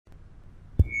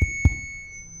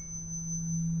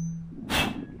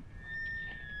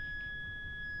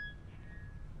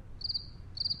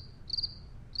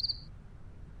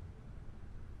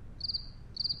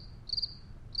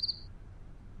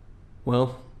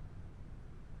Well,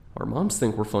 our moms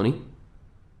think we're funny.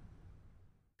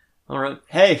 All right.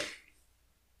 Hey.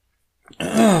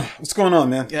 What's going on,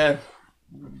 man? Yeah.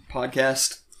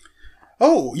 Podcast.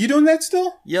 Oh, you doing that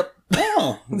still? Yep.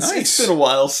 Oh, It's nice. been a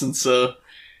while since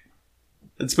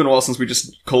we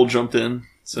just cold jumped in.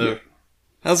 So, Yeah.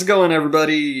 How's it going,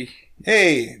 everybody?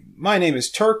 Hey, my name is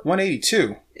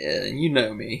Turk182. Yeah, you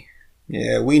know me.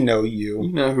 Yeah, we know You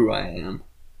you. know who I am.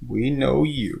 We know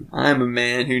you. I'm a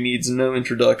man who needs no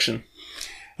introduction.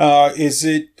 Is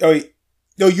it? Oh,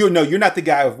 no, you're not the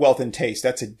guy with wealth and taste.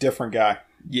 That's a different guy.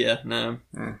 Yeah, no.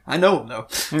 Mm. I know him, though.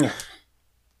 Mm.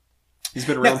 He's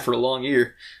been around Now- for a long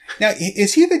year. Now,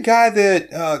 is he the guy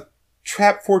that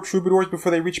trapped 4 troubadours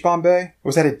before they reached Bombay? Or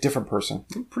was that a different person?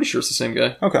 I'm pretty sure it's the same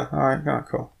guy. Okay, all right, oh,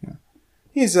 cool. Yeah.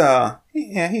 He is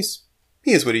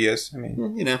what he is. I mean, Yeah,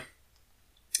 you know.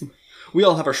 We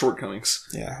all have our shortcomings.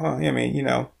 yeah. Well, I mean,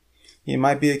 you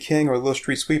might be a king or a little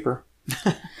street sweeper.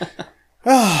 So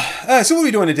what are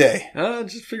we doing today?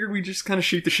 Just figured we'd just kind of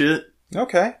shoot the shit.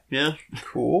 Okay, Yeah.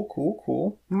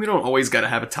 cool. We don't always gotta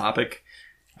have a topic.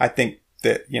 I think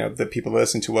that, the people that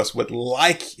listen to us would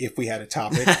like if we had a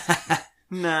topic.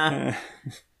 Nah.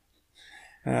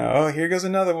 Oh, here goes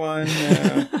another one.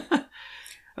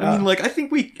 I mean, I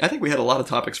think we had a lot of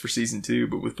topics for season 2,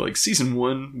 but with season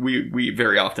 1, we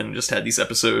very often just had these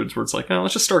episodes where it's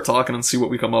let's just start talking and see what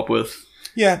we come up with.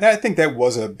 Yeah, I think that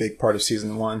was a big part of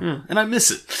season 1. Yeah, and I miss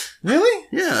it. Really?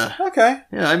 Yeah, Okay.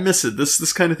 yeah, I miss it.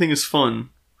 This kind of thing is fun.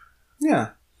 Yeah.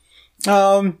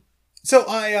 So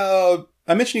I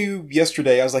mentioned to you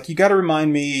yesterday. I was like, you got to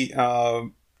remind me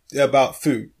about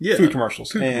food. Yeah. Food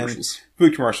commercials. Food and commercials.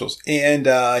 Food commercials. And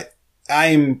I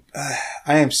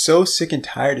am so sick and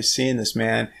tired of seeing this,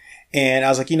 man. And I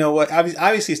was like, you know what?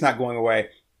 Obviously, it's not going away.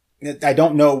 I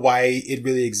don't know why it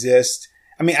really exists.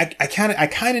 I mean, I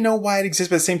kind of know why it exists,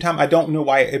 but at the same time, I don't know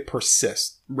why it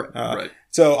persists. Right, right.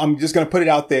 So I'm just going to put it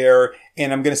out there,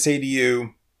 and I'm going to say to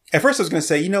you, at first I was going to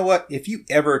say, you know what? If you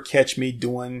ever catch me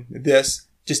doing this,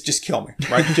 just kill me,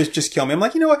 right? just kill me. I'm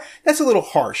like, you know what? That's a little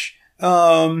harsh.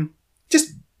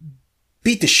 Just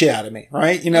beat the shit out of me,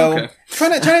 right? Okay. Try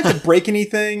not to break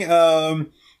anything,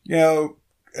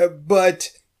 but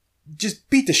just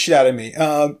beat the shit out of me.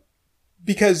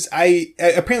 Because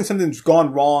apparently something's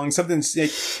gone wrong. Something's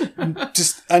just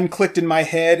unclicked in my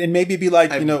head, and maybe be like,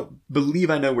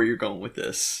 Believe I know where you're going with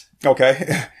this.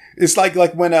 okay. It's like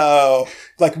when your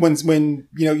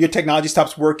technology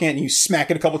stops working and you smack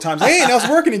it a couple times. Hey, now it's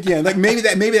working again. Maybe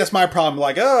that's my problem.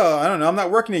 Like, oh, I don't know, I'm not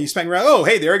working. And you smack me around. Oh,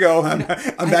 hey, there we go.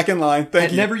 I'm back in line. Thank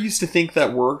I you. never used to think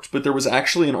that worked, but there was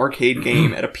actually an arcade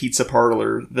game at a pizza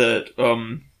parlor that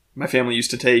my family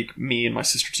used to take me and my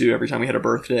sister to every time we had a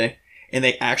birthday. And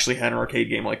they actually had an arcade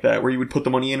game like that where you would put the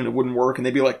money in and it wouldn't work. And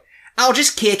they'd be like, I'll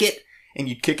just kick it. And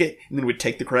you'd kick it and then it would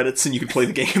take the credits and you could play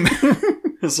the game.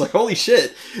 It's like, holy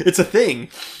shit, it's a thing.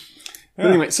 But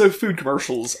anyway, so food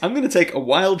commercials. I'm going to take a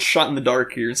wild shot in the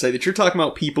dark here and say that you're talking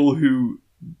about people who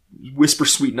whisper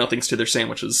sweet nothings to their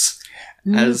sandwiches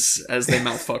as they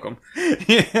mouthfuck them.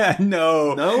 Yeah,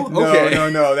 no. No? Okay.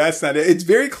 No, that's not it. It's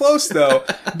very close though,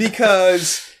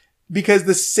 because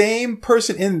the same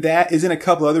person in that is in a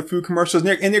couple other food commercials,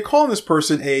 and they're calling this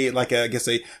person a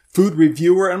food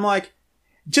reviewer. And I'm like,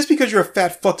 just because you're a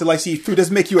fat fuck that likes to eat food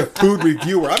doesn't make you a food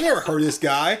reviewer. I've never heard of this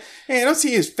guy. Hey, I don't see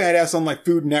his fat ass on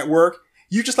Food Network.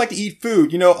 You just like to eat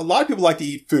food. A lot of people like to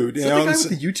eat food. Is that the guy with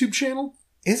the YouTube channel?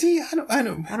 Is he? I don't know. I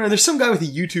don't know. There's some guy with a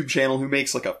YouTube channel who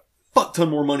makes a fuck ton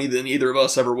more money than either of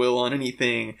us ever will on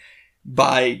anything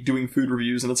by doing food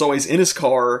reviews, and it's always in his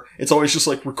car. It's always just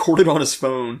recorded on his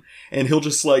phone, and he'll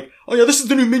just oh yeah, this is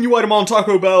the new menu item on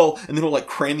Taco Bell, and then he'll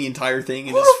cram the entire thing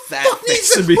in his fat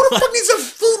face and be who the fuck needs a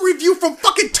food review from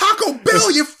fucking Taco Bell?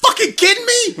 You fucking kidding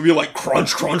me? He'll be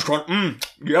crunch, crunch, crunch.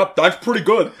 Yep, that's pretty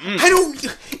good. I don't.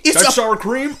 It's That's sour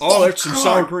cream. Oh, that's some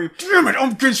sour cream. Damn it!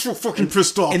 I'm getting so fucking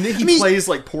pissed off. And then he plays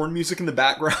porn music in the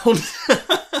background.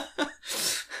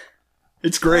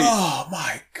 It's great. Oh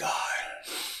my god.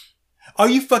 Are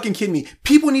you fucking kidding me?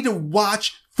 People need to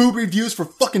watch food reviews for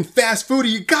fucking fast food. Are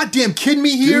you goddamn kidding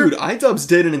me here? Dude, iDubbbz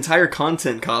did an entire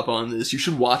content cop on this. You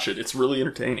should watch it. It's really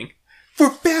entertaining. For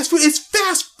fast food? It's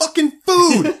fast fucking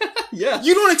food. Yeah.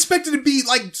 You don't expect it to be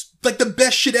like the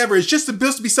best shit ever. It's just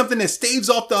supposed to be something that staves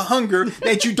off the hunger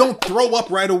that you don't throw up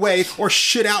right away or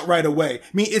shit out right away. I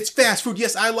mean, it's fast food.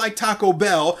 Yes, I like Taco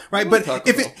Bell, right? But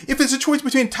if it's a choice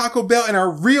between Taco Bell and a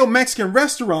real Mexican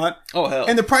restaurant, oh hell,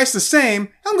 and the price the same,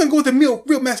 I'm gonna go with the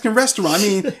real Mexican restaurant. I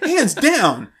mean, hands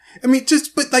down. I mean, do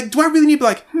I really need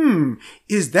to be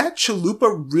is that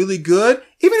chalupa really good?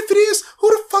 Even if it is, who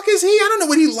the fuck is he? I don't know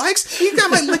what he likes. He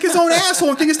might lick his own asshole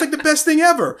and think it's the best thing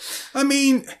ever. I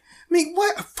mean,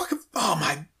 what? Fucking,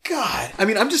 I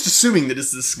mean, I'm just assuming that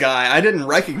it's this guy. I didn't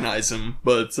recognize him,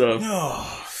 but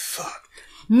Oh, fuck.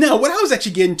 No, what I was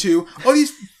actually getting to, all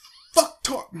these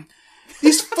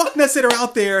these fuck nuts that are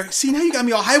out there. See, now you got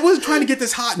me all. I wasn't trying to get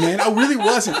this hot, man. I really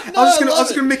wasn't. I was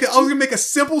gonna make a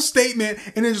simple statement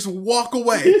and then just walk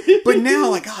away. But now,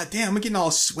 like, god damn, I'm getting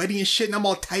all sweaty and shit, and I'm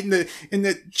all tight in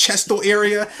the chestal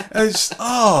area. And it's just,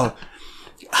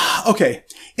 okay.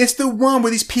 It's the one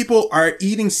where these people are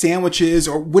eating sandwiches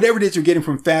or whatever it is they're getting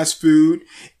from fast food.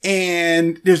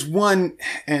 And there's one,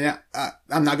 and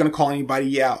I'm not going to call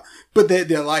anybody out, but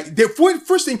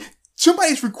first thing,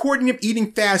 somebody's recording them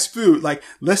eating fast food. Like,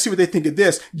 let's see what they think of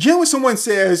this. Generally, when someone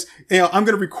says, I'm going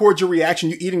to record your reaction,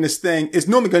 you eating this thing, it's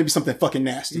normally going to be something fucking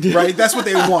nasty, right? That's what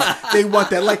they want. They want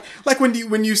that. Like when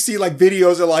you see like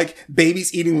videos of like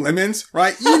babies eating lemons,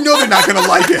 right? You know they're not going to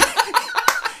like it.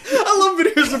 I love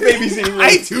videos of babies eating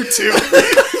lemons. I do too.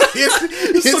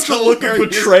 It's such a look of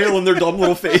betrayal in their dumb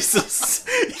little faces.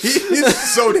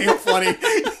 It's so damn funny.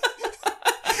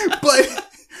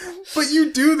 But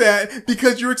you do that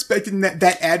because you're expecting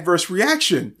that adverse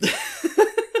reaction.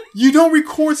 You don't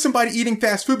record somebody eating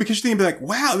fast food because you think, like,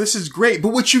 wow, this is great. But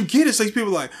what you get is like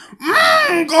people like,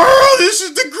 girl, this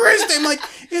is the greatest thing. I'm like,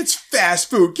 it's fast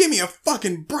food. Give me a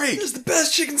fucking break. This is the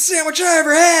best chicken sandwich I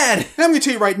ever had. And I'm going to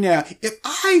tell you right now, if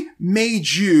I made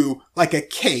you like a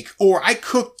cake or I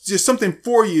cooked just something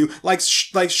for you, like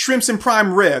shrimps and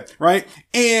prime rib, right?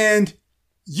 And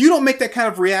you don't make that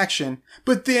kind of reaction,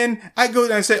 but then I go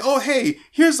there and say, oh, hey,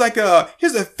 here's a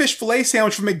fish fillet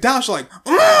sandwich from McDonald's. You're like,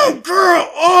 oh, girl,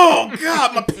 oh,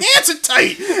 God, my pants are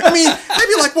tight. I mean, I'd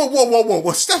be like,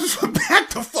 whoa, step back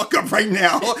the fuck up right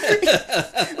now.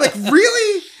 Like,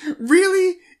 really?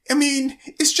 Really? I mean,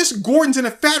 it's just Gordon's in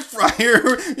a fat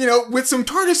fryer, with some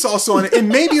tartar sauce on it and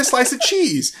maybe a slice of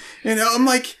cheese. I'm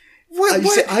like, what?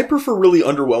 See, I prefer really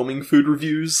underwhelming food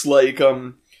reviews, like,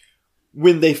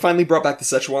 when they finally brought back the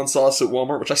Szechuan sauce at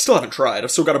Walmart, which I still haven't tried.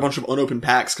 I've still got a bunch of unopened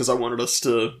packs because I wanted us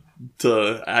to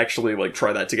actually like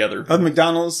try that together.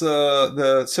 McDonald's,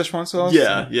 the Szechuan sauce?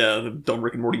 Yeah, the dumb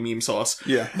Rick and Morty meme sauce.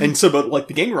 Yeah. And so, but like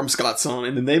the Gang Grumps got some,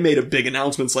 and then they made a big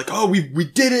announcement. It's like, oh, we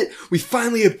did it! We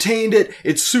finally obtained it!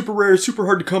 It's super rare, super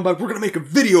hard to come by. We're gonna make a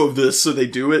video of this! So they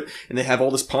do it, and they have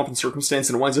all this pomp and circumstance,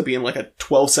 and it winds up being like a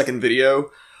 12-second video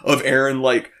of Aaron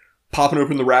like popping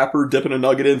open the wrapper, dipping a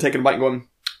nugget in, taking a bite, and going,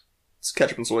 it's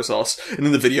ketchup and soy sauce. And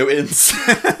then the video ends.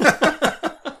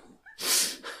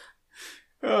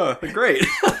 Great.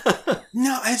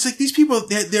 No, it's like these people,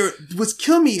 they're what's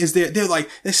killing me is they're like,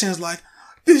 they sounds like,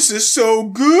 this is so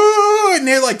good. And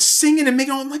they're like singing and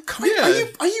making all, I'm like, come on,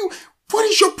 are you, what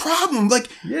is your problem? Like,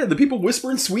 yeah, the people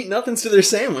whispering sweet nothings to their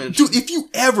sandwich. Dude, if you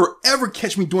ever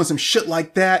catch me doing some shit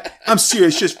like that, I'm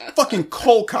serious, just fucking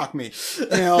cold cock me.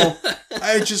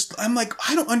 I'm like,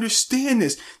 I don't understand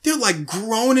this. They're like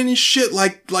groaning and shit,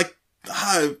 I've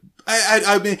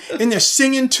been, and they're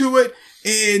singing to it,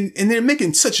 and they're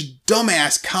making such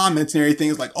dumbass comments and everything.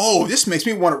 It's like, oh, this makes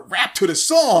me want to rap to the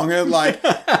song. And like,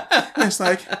 it's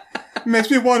like, makes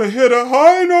me want to hit a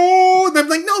high note. And I'm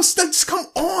like, no, just come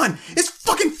on. It's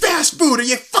fucking fast food. Are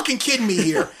you fucking kidding me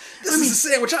here? This is a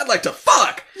sandwich I'd like to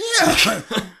fuck. Yeah.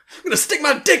 I'm gonna stick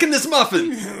my dick in this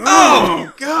muffin.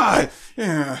 Oh, God.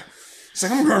 Yeah. It's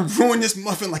like, I'm gonna ruin this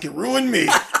muffin like it ruined me.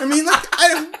 I mean, like,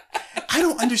 I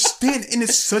don't understand. And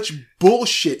it's such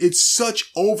bullshit. It's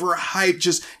such overhyped,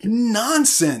 just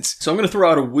nonsense. So I'm gonna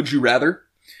throw out a would you rather.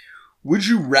 Would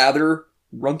you rather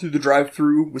run through the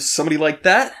drive-thru with somebody like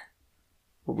that?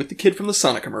 Or with the kid from the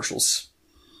Sonic commercials?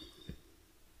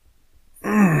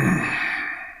 It's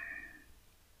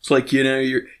like,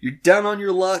 you're down on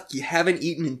your luck, you haven't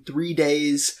eaten in 3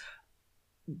 days,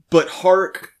 but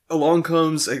hark, along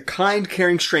comes a kind,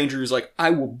 caring stranger who's like, I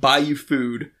will buy you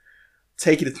food,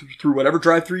 take it through whatever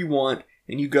drive-thru you want,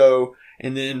 and you go,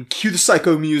 and then cue the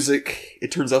psycho music.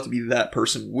 It turns out to be that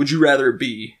person. Would you rather it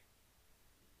be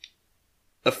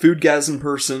a Foodgasm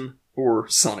person or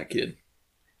Sonic Kid?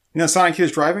 Sonic Kid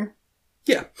is driving?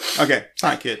 Yeah. Okay,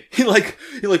 Sonic Kid. He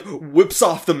whips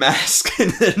off the mask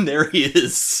and then there he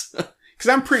is. Because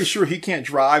I'm pretty sure he can't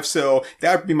drive, so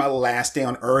that would be my last day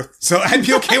on Earth. So I'd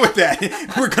be okay with that.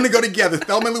 We're going to go together,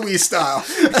 Thelma and Louise style.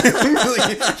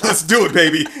 Let's do it,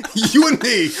 baby. You and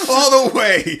me, all the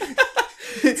way.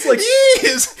 It's like,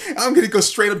 yes! I'm going to go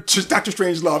straight up to Doctor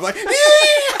Strangelove. Like, wow!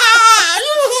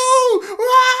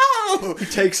 He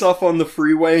takes off on the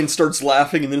freeway and starts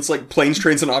laughing, and then it's like Planes,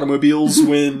 Trains, and Automobiles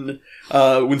when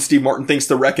Steve Martin thinks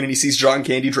they're wrecking and he sees John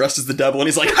Candy dressed as the devil, and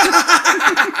he's like,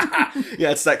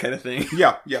 yeah, it's that kind of thing.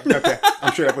 Yeah, okay.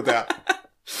 I'm straight up with that.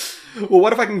 Well,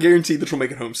 what if I can guarantee that you'll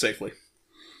make it home safely?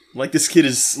 Like, this kid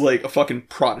is like a fucking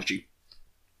prodigy.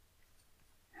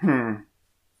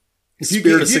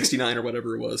 Spirit of 69 or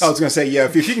whatever it was. I was going to say, yeah,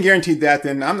 if you can guarantee that,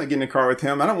 then I'm not getting in a car with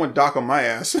him. I don't want Doc on my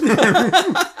ass. You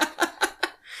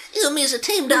and me as a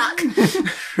team, Doc.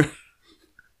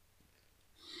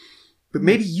 But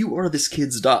maybe you are this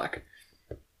kid's Doc.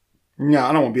 No,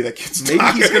 I don't want to be that kid's Maybe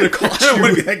Doc. he's going to cost I don't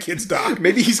want you... to be that kid's Doc.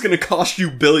 Maybe he's going to cost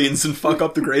you billions and fuck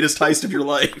up the greatest heist of your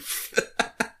life.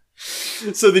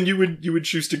 So then you would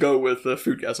choose to go with a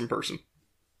Foodgasm person.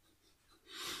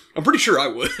 I'm pretty sure I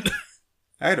would.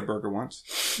 I had a burger once.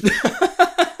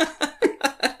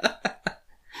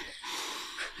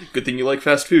 Good thing you like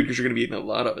fast food, because you're going to be eating a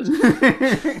lot of it.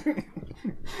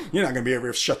 You're not going to be able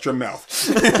to shut your mouth.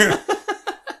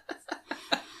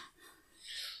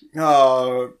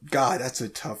 Oh, God, that's a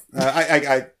tough...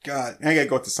 I gotta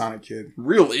go with the Sonic Kid.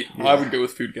 Really? Yeah. I would go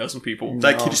with Foodgasm people.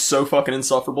 That kid is so fucking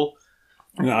insufferable.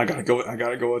 No, I gotta go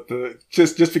with the...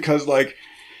 Just because, like...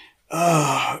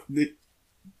 I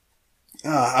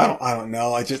don't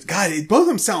know. God, both of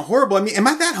them sound horrible. I mean, am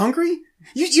I that hungry?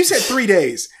 You said 3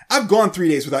 days. I've gone 3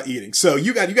 days without eating. So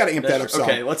you got to amp that up some.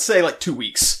 Okay, let's say like 2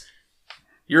 weeks.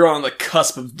 You're on the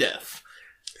cusp of death.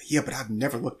 Yeah, but I've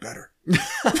never looked better. I'm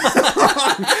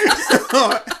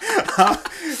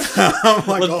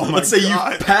like, oh my Let's say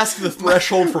God. you passed the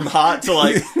threshold from hot to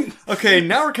like, okay,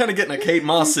 now we're kind of getting a Kate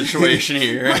Moss situation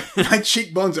here. My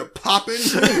cheekbones are popping.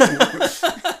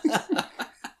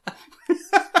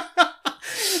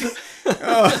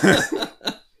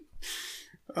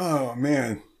 Oh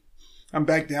man, I'm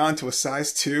back down to a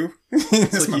size 2.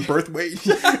 That's my birth weight.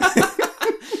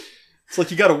 It's like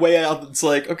you gotta weigh out, it's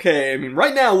like, okay, I mean,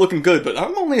 right now looking good, but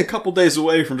I'm only a couple days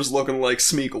away from just looking like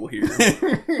Smeagol here.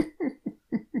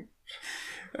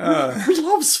 We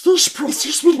loves fish,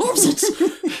 precious, we loves it.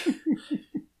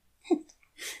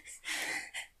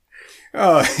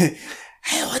 Oh,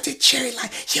 I want the cherry lime.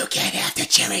 You can't have the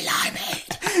cherry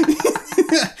limeade.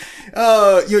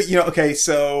 You know, okay,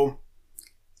 so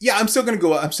yeah, I'm still gonna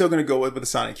go with the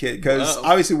Sonic Kid because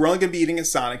obviously we're only gonna be eating at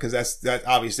Sonic because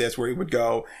that's where he would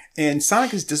go. And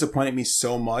Sonic has disappointed me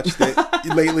so much that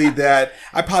lately that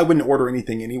I probably wouldn't order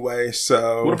anything anyway.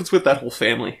 So what if it's with that whole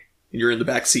family and you're in the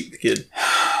back seat with the kid,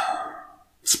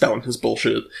 spelling his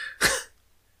bullshit?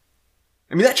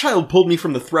 I mean, that child pulled me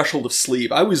from the threshold of sleep.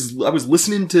 I was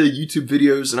listening to YouTube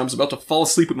videos and I was about to fall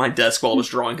asleep at my desk while I was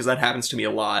drawing because that happens to me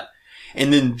a lot.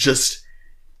 And then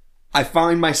I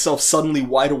find myself suddenly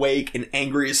wide awake and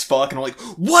angry as fuck, and I'm like,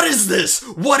 what is this?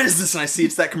 What is this? And I see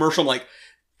it's that commercial, I'm like,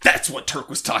 that's what Turk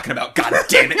was talking about, god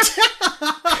damn it.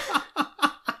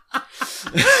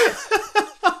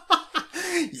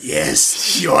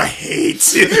 Yes, your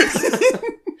hate.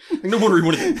 No wonder he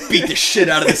wanted to beat the shit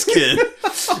out of this kid.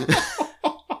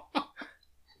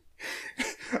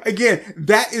 Again,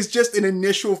 that is just an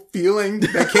initial feeling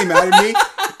that came out of me.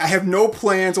 I have no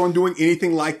plans on doing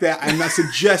anything like that. I'm not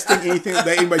suggesting anything that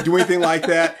anybody do anything like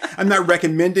that. I'm not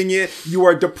recommending it. You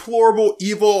are a deplorable,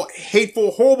 evil,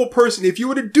 hateful, horrible person if you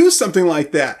were to do something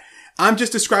like that. I'm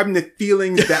just describing the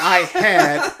feelings that I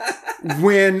had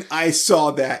when I saw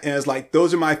that. And it's like,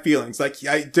 those are my feelings. Like,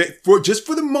 just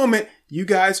for the moment, you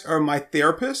guys are my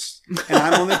therapists, and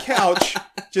I'm on the couch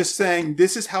just saying,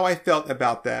 this is how I felt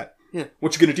about that. Yeah.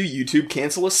 What you gonna do, YouTube?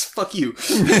 Cancel us? Fuck you.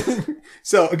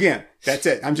 So again, that's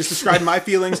it. I'm just describing my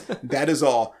feelings. That is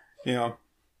all. You know,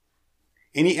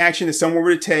 any action that someone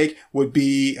were to take would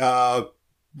be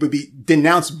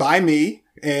denounced by me,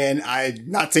 and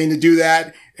I'm not saying to do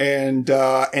that. And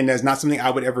that's not something I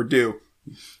would ever do.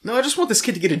 No, I just want this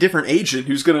kid to get a different agent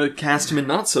who's gonna cast him in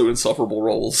not so insufferable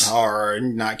roles. Or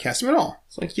not cast him at all.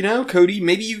 It's like, Cody,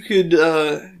 maybe you could,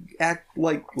 act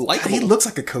like He looks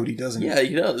like a Cody, doesn't he? Yeah,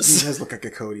 he does. He does look like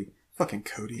a Cody. Fucking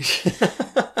Cody.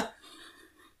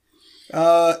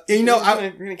 We're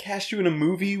gonna cast you in a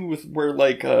movie where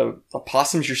a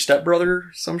possum's your stepbrother or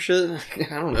some shit.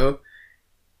 I don't know.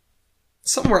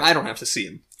 Somewhere I don't have to see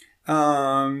him.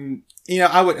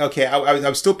 I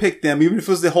would still pick them, even if it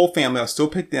was the whole family, I'll still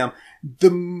pick them. The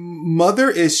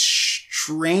mother is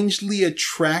strangely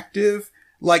attractive.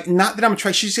 Like, not that I'm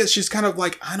attracted. She's kind of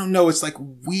like, I don't know. It's like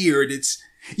weird. It's,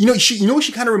 what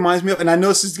she kind of reminds me of? And I know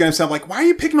this is going to sound like, why are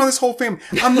you picking on this whole family?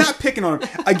 I'm not picking on her.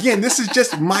 Again, this is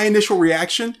just my initial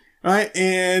reaction. Right.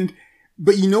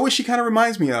 But you know what she kind of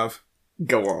reminds me of?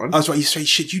 Go on. I was right. You say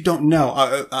shit you don't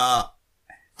know.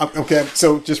 Okay.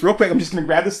 So just real quick, I'm just going to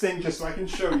grab this thing just so I can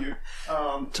show you.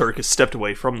 Turk has stepped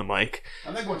away from the mic.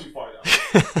 I'm not going too far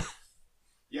though.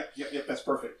 Yep. That's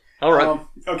perfect. All right.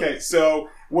 Okay, so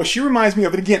what she reminds me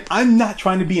of, and again, I'm not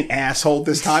trying to be an asshole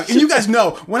this time. And you guys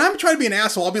know, when I'm trying to be an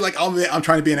asshole, I'll be like, I'm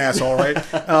trying to be an asshole, right?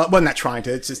 Well, not trying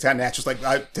to. It's just that natural. It's like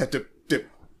I have to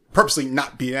purposely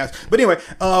not be an ass. But anyway,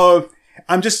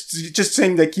 I'm just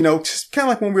saying, like, you know, just kind of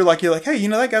like when we're like, you're like, hey, you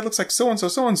know, that guy looks like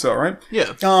so-and-so, right?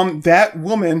 Yeah. That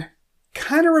woman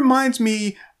kind of reminds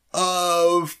me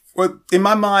of, what in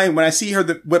my mind, when I see her,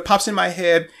 what pops in my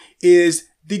head is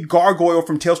the gargoyle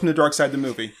from Tales from the Dark Side, the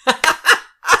movie.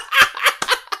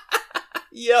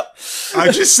 Yep.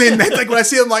 I'm just saying that, like, when I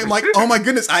see it, I'm like, oh my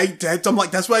goodness, I'm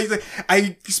like, that's why I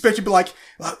expect you to be like,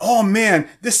 oh man,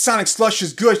 this Sonic slush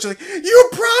is good. She's like, you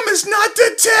promised not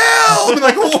to tell! I'm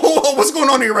like, whoa, what's going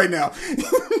on here right now?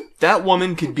 That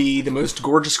woman could be the most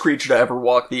gorgeous creature to ever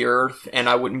walk the earth, and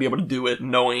I wouldn't be able to do it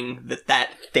knowing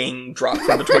that thing dropped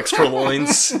from betwixt her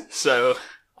loins. So,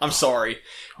 I'm sorry,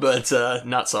 but,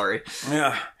 not sorry.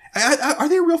 Yeah. Are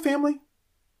they a real family?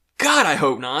 God, I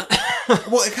hope not.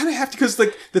 Well, it kind of have to, because,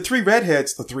 like, the three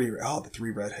redheads. Three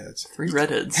redheads.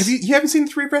 You haven't seen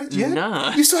the three redheads yet?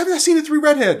 Nah. You still haven't seen the three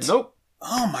redheads? Nope.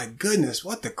 Oh my goodness,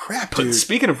 what the crap, But dude.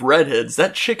 speaking of redheads,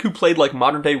 that chick who played, like,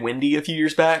 modern-day Wendy a few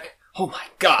years back, oh my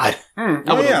god.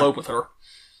 I would elope with her.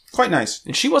 Quite nice.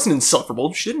 And she wasn't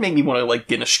insufferable. She didn't make me want to, like,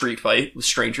 get in a street fight with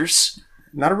strangers.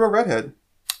 Not a real redhead.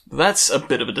 That's a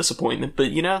bit of a disappointment,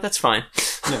 but, you know, that's fine.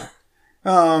 Yeah.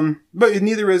 But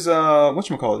neither is,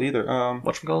 whatchamacallit either.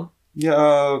 Whatchamacallit? Yeah,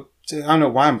 I don't know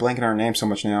why I'm blanking on her name so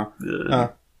much now.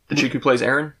 The chick who plays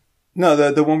Aaron? No,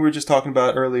 the one we were just talking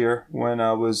about earlier when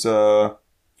I was, we were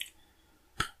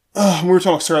talking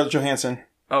about Scarlett Johansson.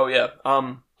 Oh, yeah.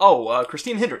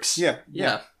 Christine Hendricks. Yeah.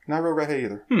 Yeah. Not a real redhead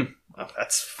either. Oh,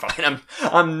 that's fine.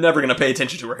 I'm never gonna pay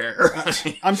attention to her hair.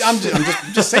 I'm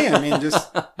just saying. I mean,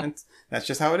 that's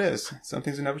just how it is. Some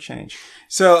things will never change.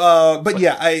 So, but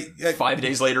yeah, I 5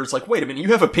 days later, it's like, wait a minute, you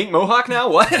have a pink mohawk now?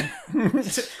 What?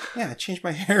 yeah, I change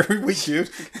my hair every week, dude.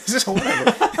 This is whatever.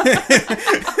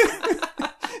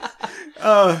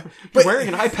 But wearing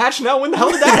an eye patch now? When the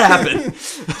hell did that happen?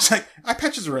 It's like, eye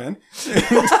patches are in.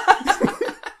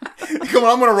 Come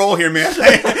on, I'm gonna roll here, man.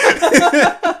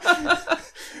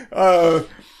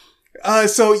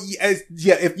 So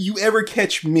yeah, if you ever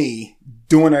catch me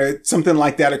doing something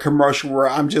like that, a commercial where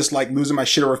I'm just like losing my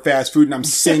shit over fast food and I'm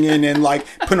singing and like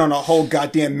putting on a whole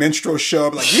goddamn minstrel show,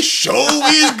 I'm like, this show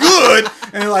is good,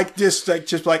 and like just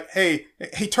like, hey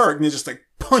Turk, and just like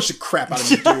punch the crap out of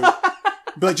me, dude.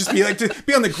 But just be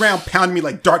on the ground pounding me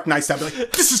like Dark Knight style. Be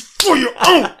like, this is for your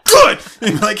own good.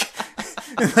 And like,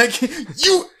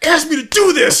 you asked me to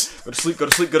do this. Go to sleep. Go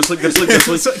to sleep. Go to sleep. Go to sleep. Go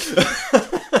to sleep.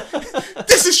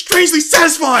 This is strangely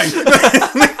satisfying.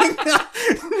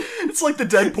 It's like the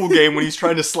Deadpool game when he's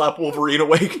trying to slap Wolverine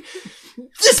awake.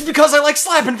 This is because I like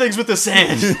slapping things with the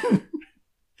sand.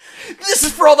 This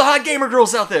is for all the hot gamer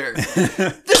girls out there.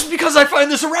 This is because I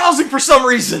find this arousing for some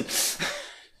reason.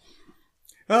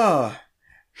 Oh.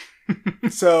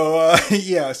 So,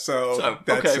 yeah, so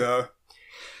that's, okay.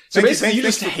 So basically you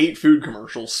just hate food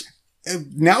commercials.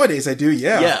 Nowadays I do,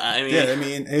 yeah. Yeah, I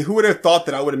mean, who would have thought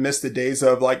that I would have missed the days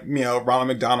of, like, you know, Ronald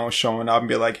McDonald showing up and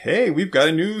be like, hey, we've got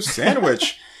a new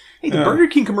sandwich. Hey, the Burger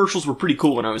King commercials were pretty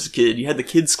cool when I was a kid. You had the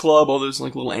kids club, all those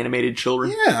like little animated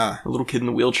children. Yeah. A little kid in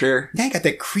the wheelchair. Yeah, you got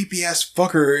that creepy ass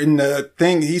fucker in the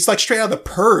thing. He's like straight out of The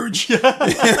Purge.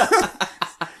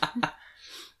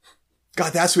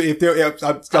 God, that's what,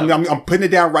 I'm putting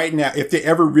it down right now. If there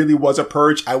ever really was a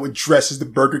purge, I would dress as the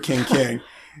Burger King King.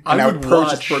 And I would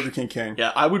purge as Burger King King.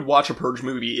 Yeah, I would watch a Purge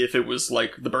movie if it was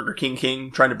like the Burger King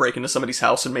King trying to break into somebody's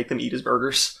house and make them eat his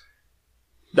burgers.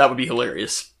 That would be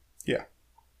hilarious. Yeah.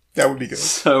 That would be good.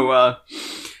 So,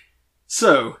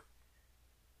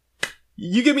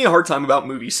 you give me a hard time about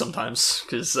movies sometimes,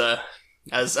 because,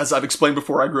 as I've explained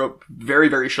before, I grew up very,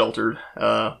 very sheltered,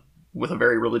 with a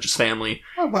very religious family,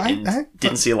 and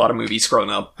didn't see a lot of movies growing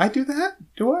up. I do that?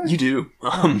 Do I? You do.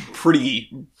 Pretty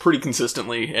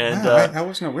consistently, and, I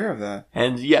wasn't aware of that.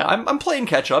 And yeah, I'm playing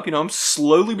catch up, you know, I'm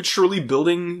slowly but surely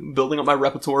building up my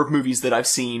repertoire of movies that I've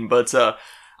seen, but,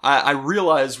 I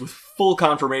realize with full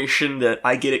confirmation that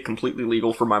I get it completely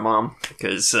legal for my mom,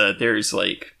 because there's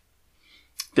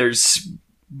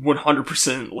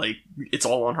 100% like it's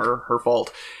all on her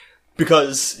fault,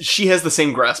 because she has the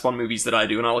same grasp on movies that I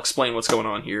do, and I'll explain what's going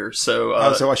on here. So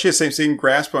she has the same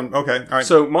grasp on. Okay, all right.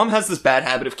 So mom has this bad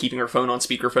habit of keeping her phone on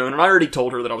speakerphone, and I already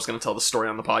told her that I was going to tell the story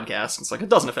on the podcast. It's like, it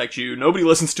doesn't affect you. Nobody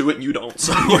listens to it, and you don't.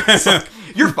 So it's like,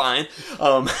 you're fine.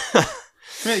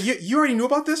 Man, you already knew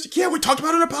about this? Yeah, we talked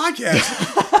about it on a podcast.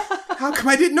 How come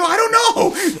I didn't know? I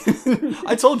don't know.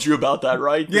 I told you about that,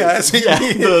 right? Yeah,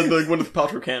 the one with the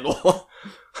Paltrow candle.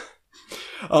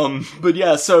 But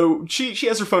yeah, so she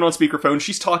has her phone on speakerphone.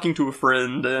 She's talking to a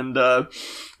friend, and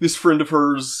this friend of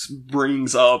hers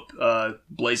brings up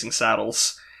Blazing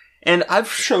Saddles, And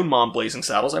I've shown Mom Blazing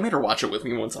Saddles. I made her watch it with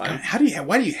me one time.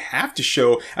 Why do you have to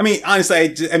show? I mean,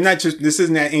 honestly, I'm not just. This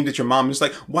isn't aimed at your mom. It's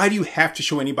like, why do you have to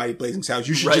show anybody Blazing Saddles?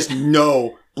 You should just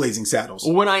know Blazing Saddles.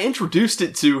 When I introduced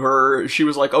it to her, she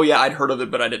was like, "Oh yeah, I'd heard of it,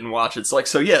 but I didn't watch it." It's like,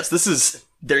 so yes, this is.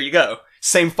 There you go.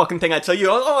 Same fucking thing I tell you.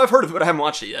 Oh, I've heard of it, but I haven't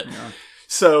watched it yet. Yeah.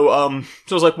 So I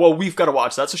was like, well, we've got to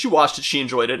watch that. So she watched it, she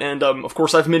enjoyed it, and of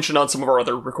course, I've mentioned on some of our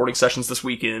other recording sessions this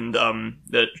weekend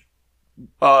that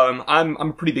I'm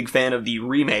a pretty big fan of the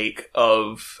remake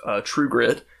of True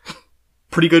Grit.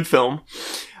 Pretty good film,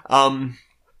 and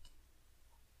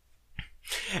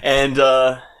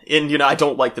you know, I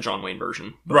don't like the John Wayne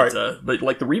version, but, right? But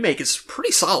like the remake is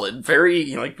pretty solid,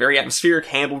 very very atmospheric,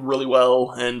 handled really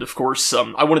well, and of course,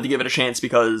 I wanted to give it a chance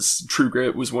because True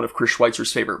Grit was one of Chris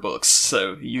Schweitzer's favorite books.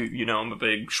 So you know, I'm a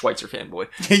big Schweitzer fanboy.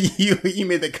 you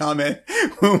made the comment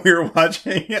when we were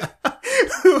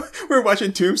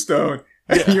watching Tombstone.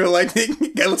 And you're like,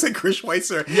 that looks like Chris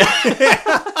Schweitzer. Yeah. and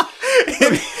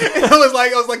I was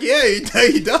like, yeah,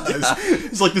 he does.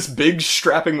 He's like this big,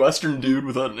 strapping Western dude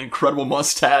with an incredible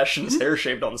mustache and his hair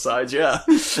shaved on the sides. Yeah.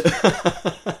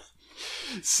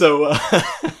 So,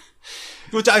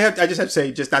 which I just have to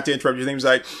say, just not to interrupt your thing, was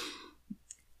like,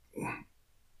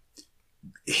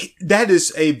 that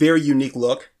is a very unique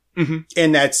look. Mm-hmm.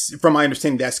 And that's, from my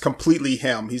understanding, that's completely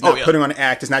him. He's not putting on an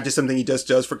act. It's not just something he just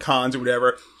does for cons or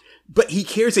whatever. But he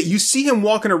cares that you see him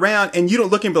walking around and you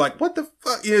don't look and be like, what the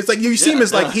fuck? It's like, you see him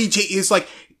as like, he's like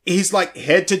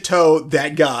head to toe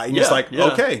that guy. And it's like,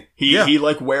 okay. He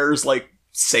like wears like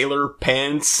sailor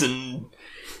pants and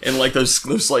like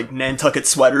those like Nantucket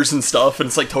sweaters and stuff. And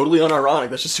it's like totally unironic.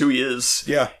 That's just who he is.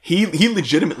 Yeah. He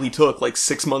legitimately took like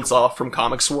 6 months off from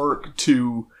comics work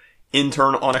to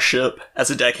intern on a ship as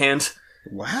a deckhand.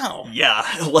 Wow. Yeah.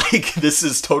 Like this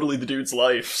is totally the dude's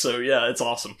life. So yeah, it's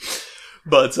awesome.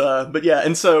 But yeah,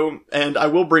 and I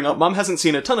will bring up, Mom hasn't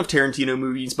seen a ton of Tarantino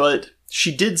movies, but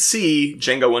she did see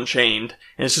Django Unchained,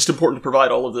 and it's just important to provide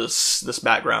all of this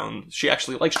background. She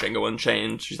actually likes Django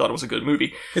Unchained. She thought it was a good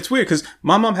movie. It's weird, because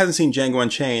my mom hasn't seen Django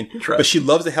Unchained, but she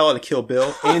loves the hell out of Kill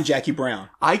Bill and Jackie Brown.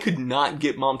 I could not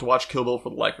get Mom to watch Kill Bill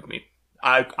for the life of me.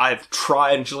 I've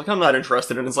tried, and she's like, I'm not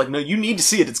interested. And it's like, no, you need to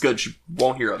see it. It's good. She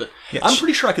won't hear of it. Yeah, I'm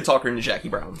pretty sure I could talk her into Jackie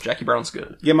Brown. Jackie Brown's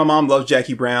good. Yeah, my mom loves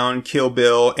Jackie Brown, Kill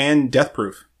Bill, and Death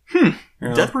Proof. You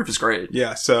know? Death Proof is great.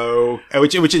 Yeah, so,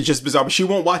 which is just bizarre, but she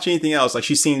won't watch anything else. Like,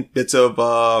 she's seen bits of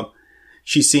Pulp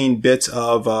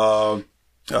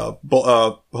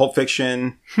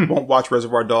Fiction, won't watch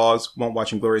Reservoir Dogs, won't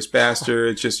watch Inglourious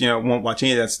Basterds, just, won't watch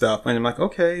any of that stuff. And I'm like,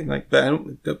 okay,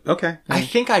 okay. I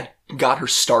think I got her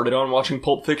started on watching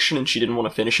Pulp Fiction and she didn't want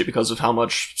to finish it because of how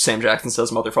much Sam Jackson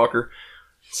says motherfucker.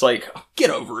 It's like, get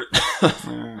over it.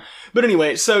 But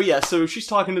anyway, so she's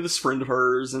talking to this friend of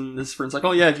hers, and this friend's like,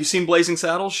 oh yeah, have you seen Blazing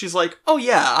Saddles? She's like, oh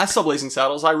yeah, I saw Blazing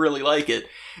Saddles, I really like it.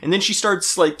 And then she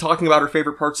starts like talking about her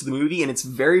favorite parts of the movie, and it's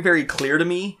very, very clear to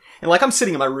me. And like, I'm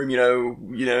sitting in my room,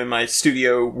 in my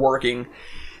studio working,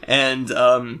 and,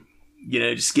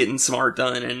 just getting some art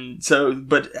done. And so,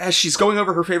 but as she's going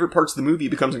over her favorite parts of the movie,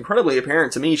 it becomes incredibly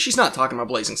apparent to me, she's not talking about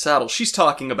Blazing Saddles, she's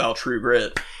talking about True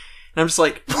Grit. And I'm just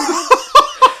like,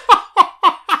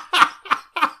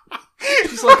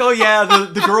 she's like, oh yeah,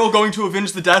 the girl going to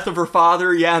avenge the death of her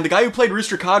father, yeah, and the guy who played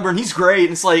Rooster Cogburn, he's great.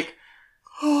 And it's like,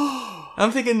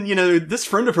 I'm thinking, this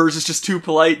friend of hers is just too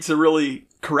polite to really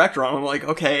correct her on. I'm like,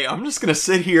 okay, I'm just gonna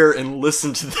sit here and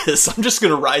listen to this. I'm just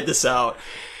gonna ride this out.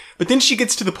 But then she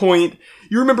gets to the point,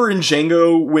 you remember in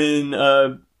Django when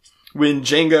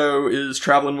Django is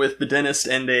traveling with the dentist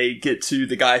and they get to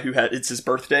the guy who it's his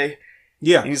birthday?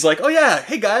 Yeah. And he's like, oh yeah,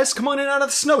 hey guys, come on in out of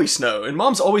the snowy snow. And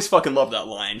Mom's always fucking loved that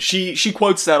line. She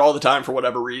quotes that all the time for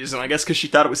whatever reason. I guess because she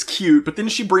thought it was cute. But then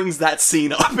she brings that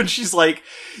scene up and she's like,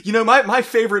 my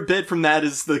favorite bit from that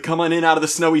is the come on in out of the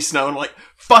snowy snow. And I'm like,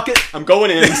 fuck it, I'm going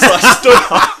in. So I stood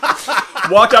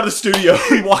up, walked out of the studio.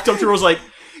 He walked up to her and was like,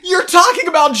 you're talking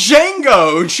about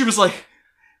Django. And she was like,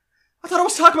 I thought I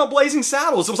was talking about Blazing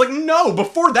Saddles. I was like, no,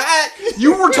 before that,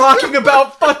 you were talking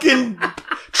about fucking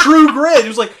True Grit. It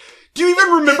was like, do you even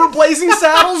remember Blazing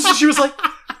Saddles? And she was like,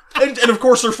 and of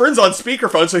course her friend's on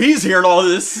speakerphone, so he's hearing all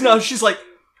this. No, she's like,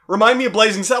 remind me of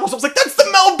Blazing Saddles. I was like, that's the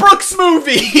Mel Brooks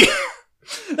movie!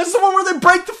 That's the one where they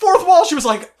break the fourth wall. She was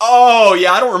like, oh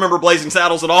yeah, I don't remember Blazing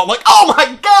Saddles at all. I'm like, oh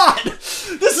my god!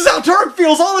 This is how Turk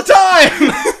feels all the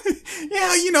time!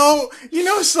 Yeah,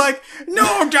 it's like,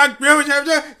 no,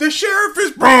 the sheriff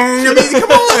is wrong. I mean,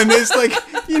 come on. It's like,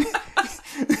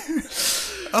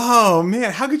 oh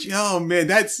man, how could you? Oh man,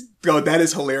 that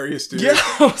is hilarious, dude.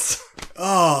 Yes.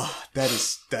 Oh, that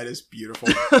is beautiful.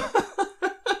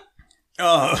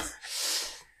 Oh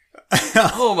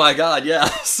my god, yeah.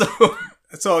 So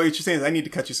So what you're saying is I need to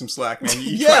cut you some slack, man. You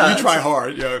Yeah. try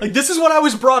hard. Yeah. Like, this is what I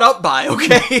was brought up by,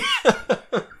 okay?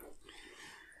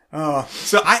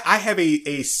 So I have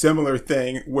a similar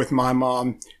thing with my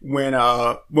mom when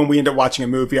we end up watching a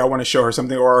movie. I want to show her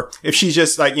something, or if she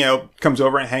just like, comes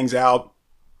over and hangs out.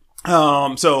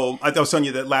 So I was telling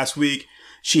you that last week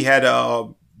she had,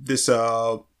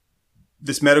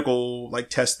 this medical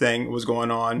like test thing was going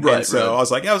on. Right, and so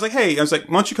right. I was like, hey, why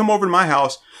don't you come over to my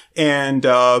house and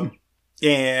I'll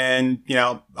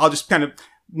just kind of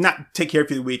not take care of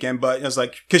you the weekend, but it was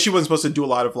like, cause she wasn't supposed to do a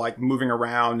lot of like moving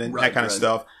around and that kind of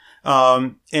stuff.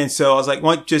 And so I was like,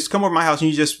 well, just come over to my house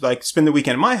and you just like spend the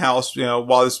weekend at my house,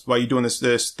 while you're doing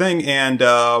this thing and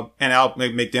I'll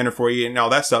make dinner for you and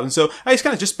all that stuff. And so I just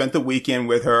kind of just spent the weekend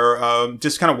with her,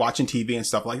 just kind of watching TV and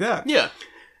stuff like that. Yeah.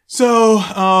 So,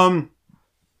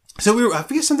 I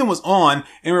forget something was on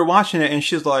and we were watching it and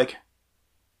she's like,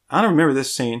 I don't remember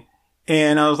this scene.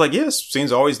 And I was like, yeah, this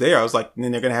scene's always there. I was like, and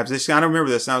then they're going to have this. I don't remember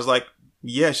this. And I was like,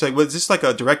 yeah. She's like, was this like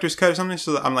a director's cut or something?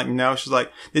 I'm like, no. She's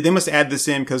like, they must add this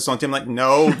in because it's on TV. I'm like,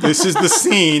 no, this is the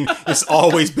scene. It's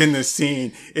always been the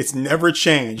scene. It's never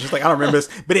changed. She's like, I don't remember this,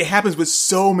 but it happens with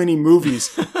so many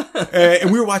movies.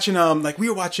 And we were watching,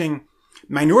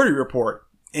 Minority Report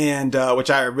and, which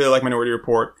I really like Minority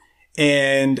Report.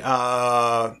 And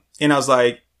I was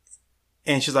like,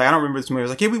 and she's like, I don't remember this movie. I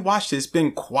was like, yeah, we watched it. It's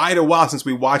been quite a while since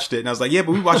we watched it. And I was like, yeah,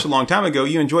 but we watched it a long time ago.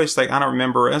 You enjoyed it. She's like, I don't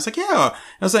remember. And I was like, yeah. I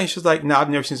was like, she's like, no, I've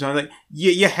never seen this movie. I was like,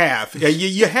 yeah, you have. Yeah,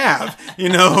 you have,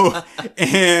 and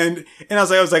I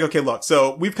was like, okay, look,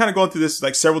 so we've kind of gone through this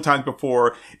like several times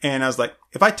before. And I was like,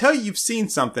 if I tell you you've seen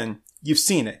something, you've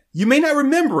seen it. You may not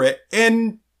remember it.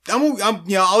 And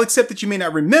I'll accept that you may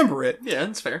not remember it. Yeah,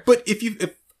 that's fair. But if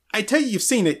I tell you you've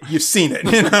seen it,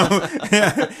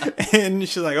 And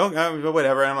she's like, oh,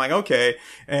 whatever. And I'm like, okay.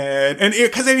 And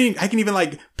cause I can even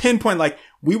like pinpoint, like,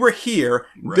 we were here.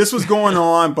 Right. This was going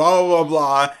on, blah, blah,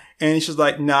 blah. And she's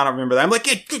like, no, I don't remember that. I'm like,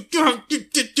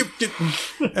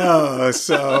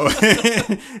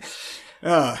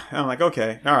 I'm like,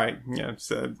 okay. All right. Yeah.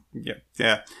 So, yeah.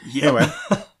 Anyway.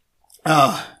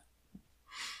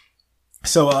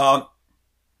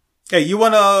 Hey, you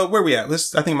wanna, where are we at? I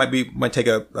think it might take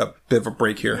a bit of a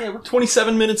break here. Yeah, we're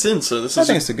 27 minutes in, so I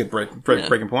think it's a good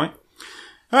breaking point.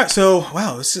 Alright, so,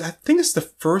 wow, I think it's the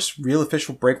first real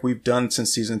official break we've done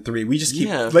since season 3. We just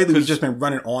lately we've just been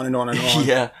running on and on and on.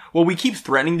 Yeah. Well, we keep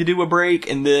threatening to do a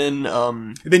break, and then,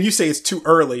 then you say it's too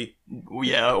early.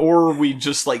 Yeah, or we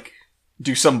just, like,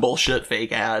 do some bullshit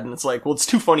fake ad, and it's like, well, it's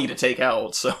too funny to take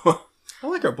out, so. I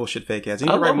like our bullshit fake ads. You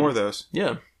need to write more of those.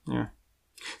 Yeah. Yeah.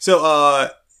 So,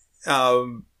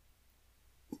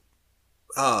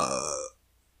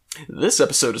 this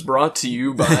episode is brought to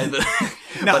you by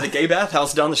by the gay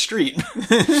bathhouse down the street.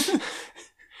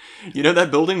 You know that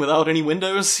building without any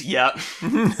windows? Yeah.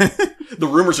 The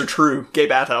rumors are true. Gay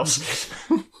bathhouse.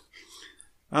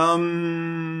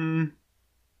 I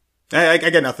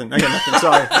got nothing.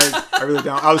 Sorry. I really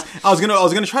don't. I was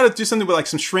gonna try to do something with like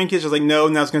some shrinkage. I was like, no.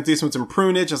 And I was gonna do something with some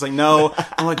prunage. I was like, no.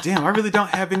 I'm like, damn, I really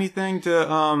don't have anything to,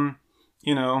 I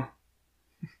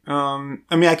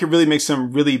mean, I could really make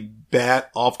some really bad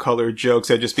off-color jokes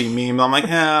that just be meme. I'm like,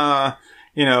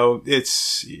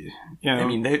 it's, I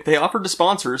mean, they offered to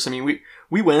sponsor us. I mean,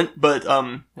 we went, but,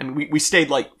 we stayed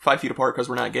like 5 feet apart because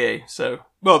we're not gay, so.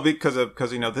 Well, because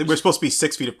we're supposed to be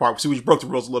 6 feet apart, so we just broke the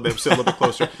rules a little bit, still a little bit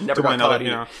closer. Never got caught,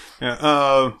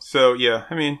 Yeah. So, yeah,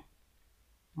 I mean,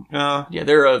 yeah,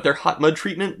 their hot mud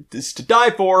treatment is to die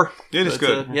for. It is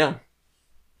good. Yeah.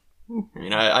 I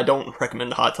mean, I don't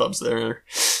recommend hot tubs there.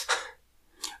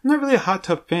 I'm not really a hot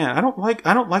tub fan. I don't like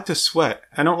to sweat.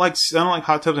 I don't like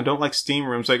hot tubs and don't like steam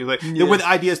rooms. Where the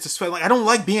idea is to sweat. Like, I don't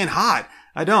like being hot.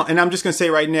 I don't. And I'm just going to say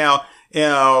right now,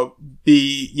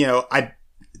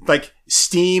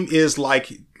 steam is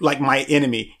like my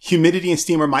enemy. Humidity and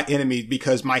steam are my enemy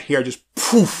because my hair just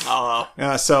poof.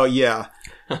 So yeah.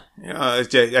 I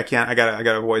can't, I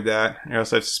gotta avoid that. Or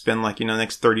else I have to spend the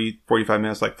next 30, 45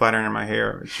 minutes flat ironing my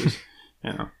hair, which is,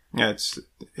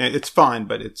 it's fine,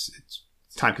 but it's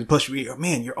time. Cause plus,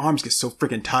 man, your arms get so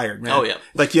freaking tired, man. Oh yeah.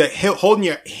 Like you're holding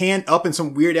your hand up in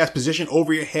some weird ass position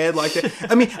over your head like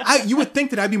that. I mean, you would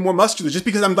think that I'd be more muscular just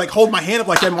because I'm holding my hand up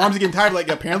like that. My arms are getting tired. Like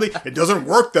apparently it doesn't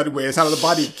work that way. It's how the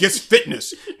body gets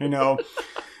fitness,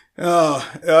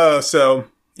 so.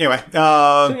 Anyway,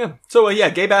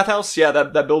 gay bathhouse. Yeah,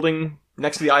 that building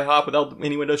next to the IHOP without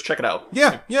any windows. Check it out.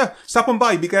 Yeah. Stop on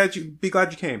by. Be glad you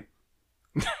came.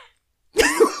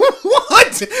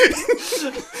 What?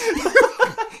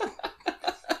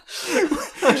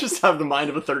 I just have the mind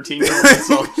of a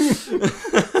 13-year-old.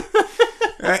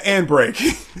 And break.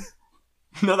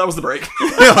 No, that was the break.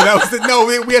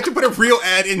 We have to put a real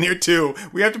ad in there too.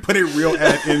 We have to put a real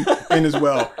ad in as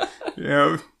well.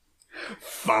 Yeah.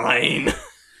 Fine.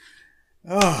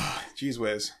 Oh, geez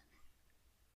whiz.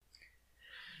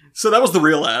 So that was the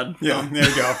real ad. Yeah, there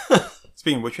you go.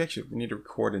 Speaking of which, actually, we need to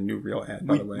record a new real ad,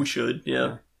 by the way. We should,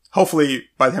 yeah. Hopefully,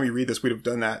 by the time you read this, we'd have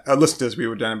done that. Listen to this, we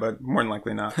would have done it, but more than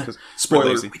likely not.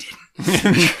 Spoiler, we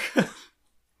didn't.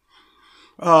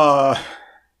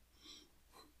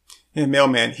 And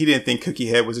mailman, he didn't think Cookie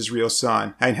Head was his real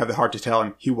son. I didn't have the heart to tell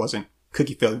him. He wasn't.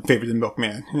 Cookie favored the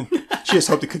milkman. She just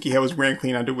hoped that Cookie Head was wearing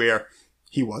clean underwear.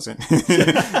 He wasn't.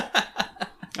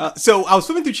 So I was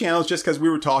flipping through channels just because we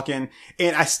were talking,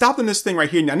 and I stopped on this thing right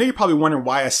here. Now, I know you're probably wondering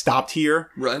why I stopped here.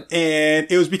 Right. And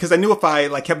it was because I knew if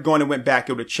I kept going and went back,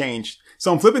 it would have changed.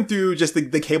 So I'm flipping through just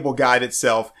the cable guide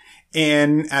itself.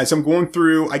 And as I'm going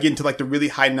through, I get into the really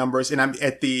high numbers, and I'm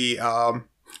at the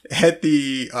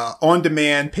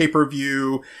on-demand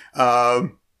pay-per-view,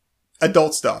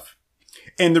 adult stuff.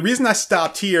 And the reason I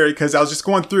stopped here, because I was just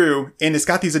going through, and it's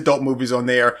got these adult movies on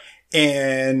there,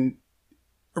 and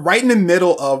right in the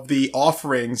middle of the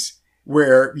offerings,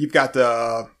 where you've got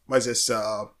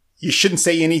you shouldn't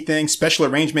say anything, special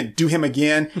arrangement, do him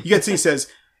again. You got this thing that says,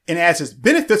 and it says,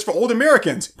 benefits for old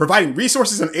Americans, providing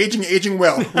resources on aging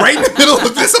well. Right in the middle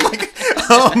of this, I'm like,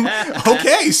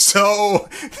 okay, so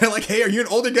they're like, hey, are you an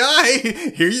older guy?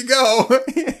 Here you go.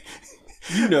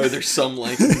 You know there's some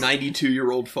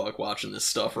 92-year-old fuck watching this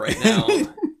stuff right now.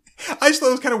 I just thought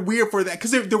it was kind of weird for that,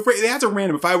 because the ads are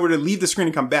random. If I were to leave the screen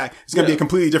and come back, it's going to be a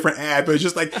completely different ad. But it's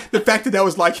just the fact that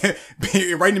was right in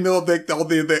the middle of all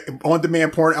the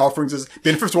on-demand porn offerings is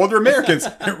benefits for older Americans,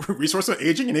 resource on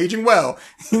aging and aging well.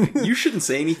 You shouldn't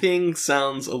say anything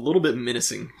sounds a little bit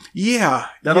menacing. Yeah.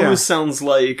 That almost sounds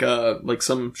like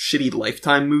some shitty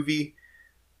Lifetime movie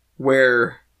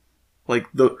where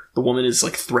the woman is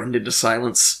threatened into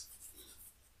silence.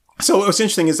 So what's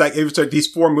interesting is it was these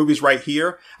 4 movies right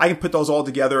here. I can put those all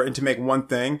together and to make one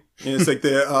thing. And it's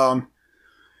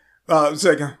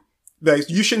it's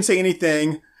you shouldn't say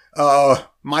anything.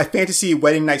 My fantasy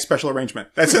wedding night special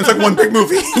arrangement. That sounds like one big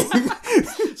movie.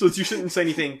 So it's you shouldn't say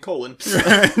anything,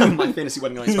 my fantasy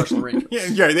wedding night special arrangement.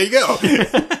 Yeah, there you go.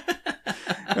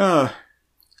 Oh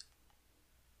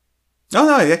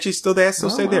no, actually still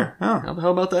stay there. Oh.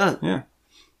 How about that? Yeah.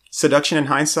 Seduction in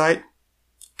hindsight.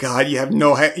 God, you have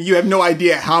no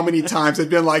idea how many times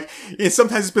it's been and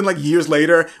sometimes it's been years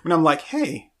later when I'm like,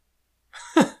 hey,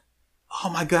 oh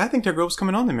my God, I think that girl was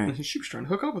coming on to me. She was trying to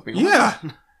hook up with me. Yeah.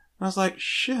 I was like,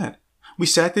 shit. We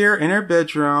sat there in her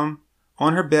bedroom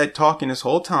on her bed talking this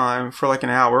whole time for an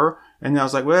hour. And I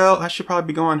was like, well, I should probably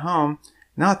be going home.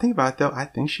 Now I think about it though, I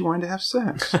think she wanted to have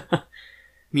sex. I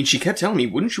mean, she kept telling me,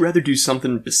 wouldn't you rather do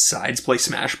something besides play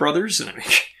Smash Brothers? And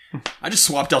I just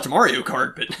swapped out to Mario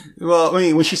Kart, but... Well, I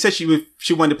mean, when she said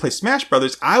she wanted to play Smash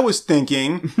Brothers, I was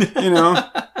thinking,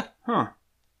 huh.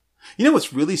 You know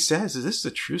what's really sad is this is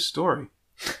a true story.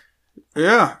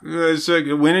 Yeah. It's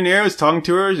went in there, I was talking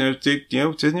to her, sitting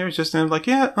there, just yeah, it's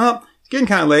getting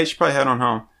kind of late, she probably head on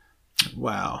home.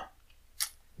 Wow.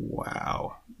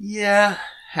 Yeah,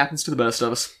 happens to the best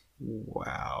of us.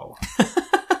 Wow.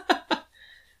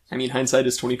 I mean, hindsight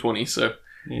is 20/20, so...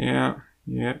 Yeah.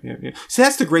 So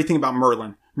that's the great thing about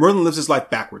Merlin. Merlin lives his life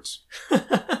backwards.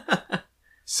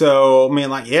 So, I mean,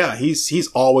 he's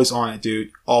always on it,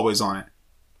 dude. Always on it.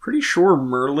 Pretty sure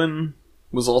Merlin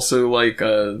was also,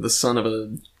 the son of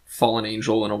a fallen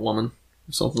angel and a woman.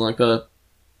 Or something like that.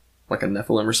 Like a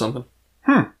Nephilim or something.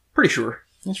 Pretty sure.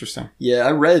 Interesting. Yeah,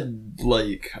 I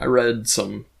read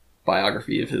some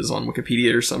biography of his on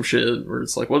Wikipedia or some shit, where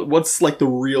it's what's the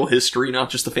real history,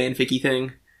 not just the fanficky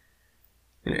thing.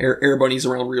 And Air Bunny's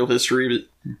around real history, but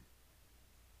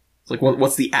it's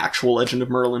what's the actual legend of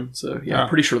Merlin? So yeah, I'm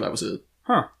pretty sure that was it.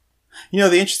 Huh. The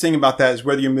interesting about that is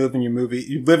whether you're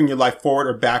living your life forward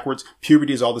or backwards,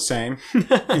 puberty is all the same.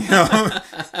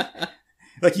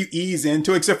 You ease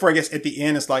into it, except for I guess at the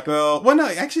end it's no,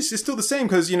 actually it's still the same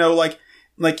because you,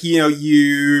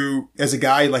 as a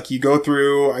guy, you go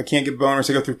through, I can't get boners,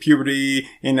 I go through puberty,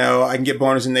 I can get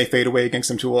boners and they fade away against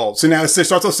I'm too old. So now it starts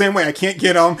the same way. I can't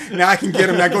get them, now I can get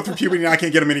them, now I go through puberty, now I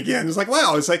can't get them again. It's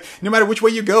wow, it's no matter which way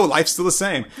you go, life's still the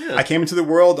same. Yeah. I came into the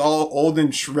world all old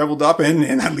and shriveled up,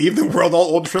 and I leave the world all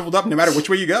old and shriveled up no matter which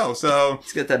way you go, so.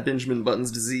 He's got that Benjamin Button's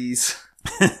disease.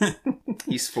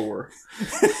 He's 4.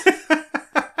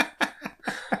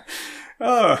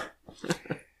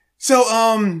 So,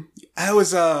 I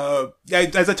was,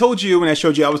 as I told you when I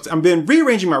showed you, I've been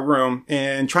rearranging my room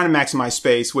and trying to maximize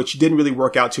space, which didn't really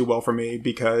work out too well for me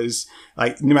because,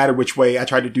 no matter which way I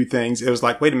tried to do things, it was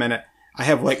wait a minute, I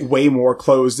have like way more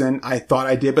clothes than I thought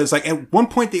I did. But it's like at one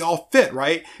point they all fit,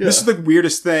 right? Yeah. This is the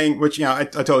weirdest thing, which, you know, I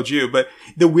told you, but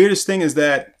the weirdest thing is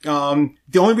that,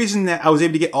 the only reason that I was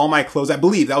able to get all my clothes, I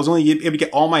believe I was only able to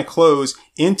get all my clothes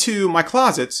into my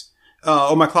closets,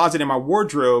 or my closet and my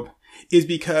wardrobe, is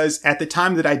because at the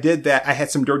time that I did that, I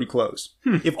had some dirty clothes.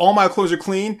 If all my clothes are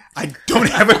clean, I don't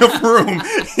have enough room.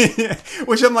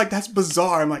 Which I'm like, that's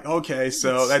bizarre. I'm like, okay,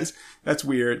 so that's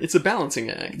weird. It's a balancing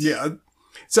act. Yeah.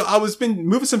 So I was been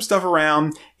moving some stuff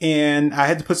around and I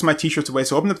had to put some of my t-shirts away.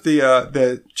 So I opened up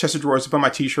the chest of drawers to put my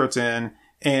t-shirts in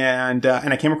and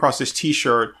I came across this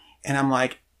t-shirt and I'm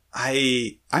like,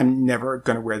 I'm never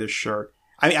going to wear this shirt.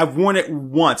 I mean, I've worn it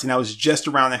once and I was just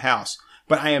around the house,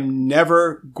 but I am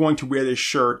never going to wear this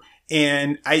shirt.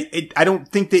 And I don't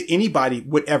think that anybody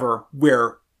would ever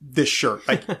wear this shirt,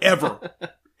 like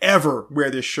ever wear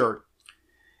this shirt.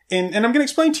 And I'm going to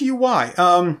explain to you why.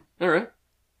 All right.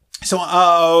 So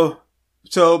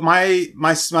my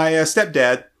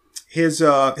stepdad,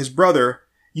 his brother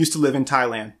used to live in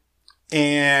Thailand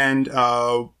and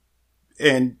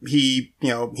he, you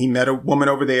know, he met a woman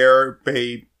over there,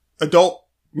 a adult,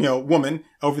 you know, woman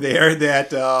over there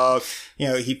that, you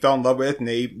know, he fell in love with and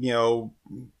they, you know,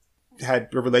 had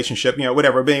a relationship, you know,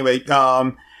 whatever. But anyway,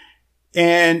 my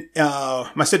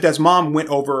stepdad's mom went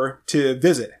over to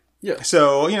visit. Yeah.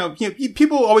 So, you know,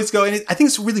 people always go, and I think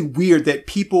it's really weird that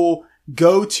people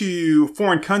go to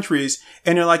foreign countries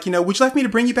and they're like, you know, would you like me to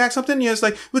bring you back something? You know, it's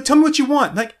like, well, tell me what you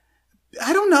want. Like,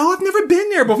 I don't know. I've never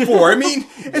been there before. I mean,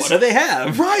 what do they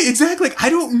have? Right. Exactly. Like, I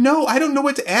don't know. I don't know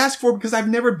what to ask for because I've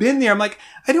never been there. I'm like,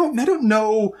 I don't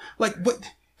know. Like what?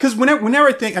 Because whenever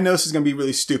I think, I know this is going to be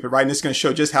really stupid, right? And this is going to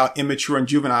show just how immature and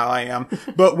juvenile I am.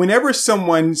 But whenever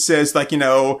someone says like, you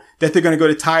know, that they're going to go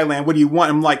to Thailand, what do you want?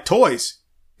 I'm like, toys.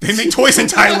 They make toys in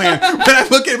Thailand. When I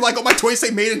look at them, like, oh, my toys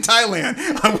say made in Thailand.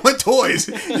 I want toys.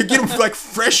 You get them like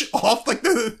fresh off like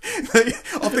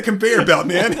off the conveyor belt,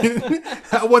 man.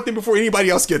 I want them before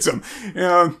anybody else gets them.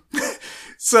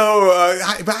 So,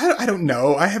 I don't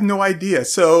know. I have no idea.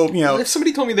 So, you know. If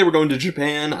somebody told me they were going to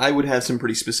Japan, I would have some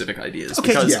pretty specific ideas. Okay,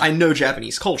 because yeah. I know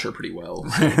Japanese culture pretty well.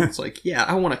 So it's like, yeah,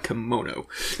 I want a kimono.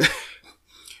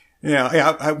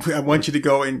 Yeah, I want you to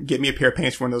go and get me a pair of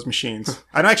pants from one of those machines.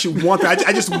 I don't actually want that.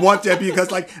 I just want that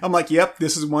because, like, I'm like, yep,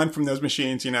 this is one from those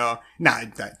machines, you know. Nah,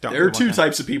 I don't. There are two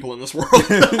types of people in this world.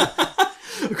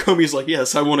 Komi's like,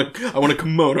 yes, I want a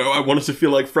kimono. I want it to feel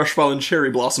like fresh fallen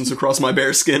cherry blossoms across my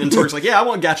bare skin. And Tork's like, yeah, I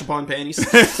want gachapon panties.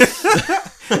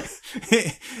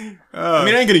 I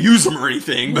mean, I ain't gonna use them or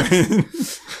anything, but...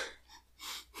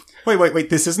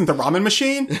 Wait, this isn't the ramen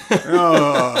machine?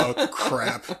 Oh,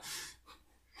 crap.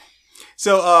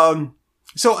 So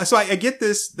I get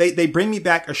this. They bring me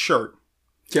back a shirt.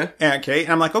 Okay. Okay.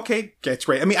 And I'm like, okay, that's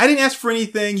great. I mean, I didn't ask for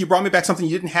anything. You brought me back something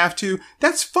you didn't have to.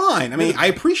 That's fine. I mean, I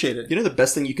appreciate it. You know the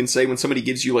best thing you can say when somebody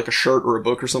gives you like a shirt or a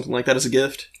book or something like that as a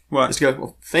gift? What? Is to go,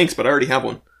 well, thanks, but I already have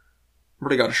one. I've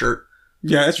already got a shirt.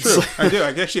 Yeah, that's true. I do. I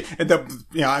actually,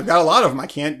 you know, I've got a lot of them.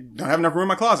 Don't have enough room in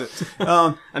my closet.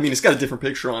 I mean, it's got a different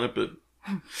picture on it, but...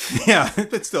 Yeah,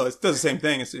 but still, it does the same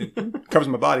thing. It covers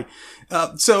my body.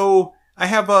 So I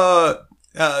have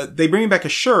they bring me back a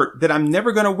shirt that I'm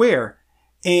never going to wear.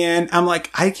 And I'm like,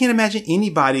 I can't imagine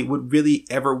anybody would really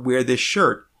ever wear this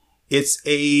shirt. It's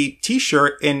a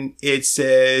t-shirt and it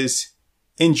says,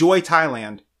 enjoy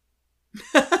Thailand.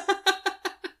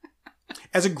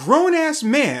 As a grown-ass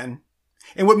man,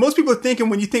 and what most people are thinking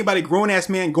when you think about a grown-ass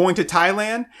man going to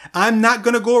Thailand, I'm not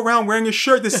going to go around wearing a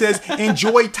shirt that says,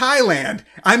 enjoy Thailand.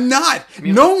 I'm not.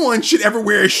 No one should ever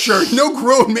wear a shirt. No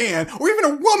grown man, or even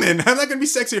a woman. I'm not going to be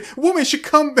sexy. A woman should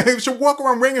walk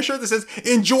around wearing a shirt that says,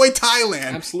 enjoy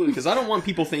Thailand. Absolutely, because I don't want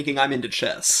people thinking I'm into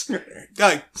chess.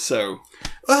 So...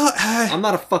 I'm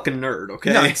not a fucking nerd,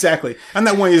 okay? No, exactly. I'm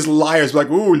not one of these liars like,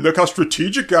 ooh, look how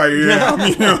strategic I am.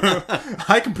 You know,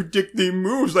 I can predict the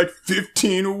moves like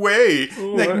 15 away.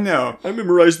 Oh, like, no. I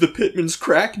memorized the Pitman's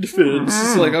crack defense.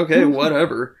 It's like, okay,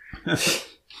 whatever.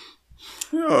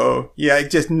 Oh, yeah,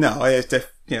 no.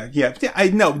 I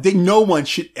know. No one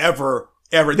should ever.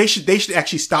 They should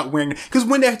actually stop wearing it. Because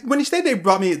when they say they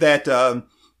brought me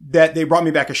that they brought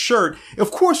me back a shirt. Of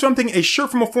course, I'm thinking a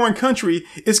shirt from a foreign country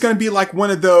is going to be like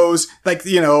one of those, like,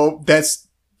 you know, that's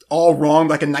all wrong,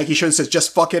 like a Nike shirt that says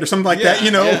just fuck it or something like that, you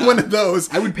know, one of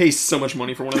those. I would pay so much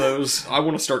money for one of those. I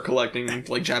want to start collecting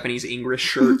like Japanese English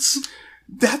shirts.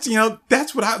 That's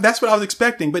what I was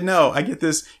expecting. But no, I get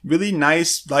this really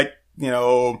nice, like, you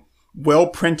know, well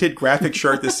printed graphic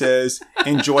shirt that says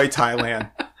enjoy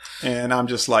Thailand. And I'm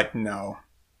just like, no.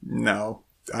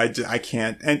 I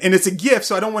can't. And it's a gift,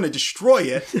 so I don't want to destroy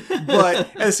it.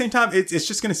 But at the same time, it's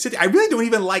just going to sit there. I really don't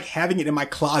even like having it in my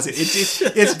closet. It's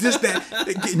just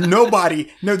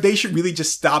that they should really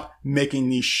just stop making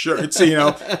these shirts,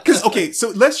 cause okay, so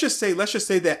let's just say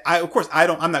that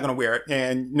I'm not going to wear it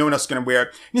and no one else is going to wear it.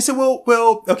 And you say,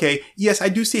 well, okay, yes, I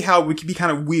do see how it could be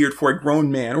kind of weird for a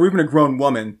grown man or even a grown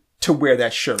woman to wear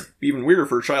that shirt. Even weirder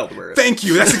for a child to wear it. Thank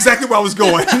you. That's exactly where I was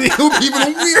going. It would be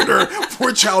even weirder for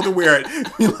a child to wear it.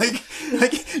 Like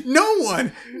no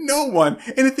one.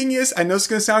 And the thing is, I know it's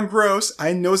going to sound gross.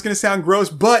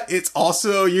 But it's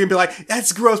also, you're going to be like,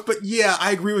 that's gross. But yeah,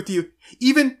 I agree with you.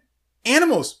 Even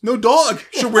animals, no dog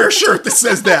should wear a shirt that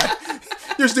says that.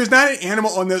 There's not an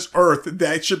animal on this earth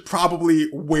that should probably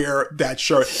wear that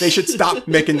shirt. They should stop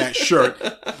making that shirt.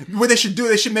 What they should do,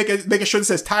 they should make a shirt that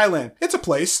says Thailand. It's a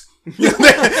place.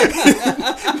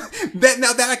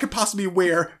 that I could possibly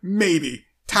wear, maybe.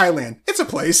 Thailand. It's a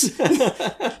place.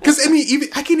 Cause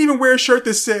I can't even wear a shirt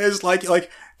that says like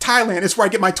Thailand is where I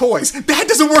get my toys. That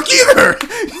doesn't work either.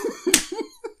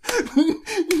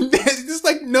 It's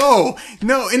like, no. And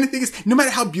the thing is, no matter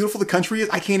how beautiful the country is,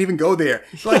 I can't even go there.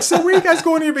 Like, so where are you guys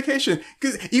going on your vacation?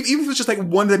 Cause even if it's just like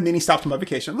one of the many stops on my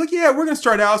vacation, I'm like, yeah, we're going to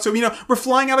start out. So, we're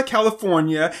flying out of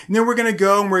California and then we're going to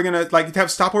go and we're going to like have a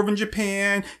stopover in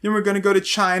Japan. Then we're going to go to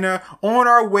China on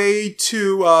our way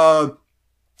to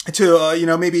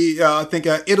maybe, I think,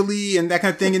 Italy and that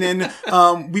kind of thing. And then,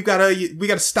 we got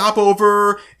to stop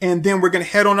over and then we're going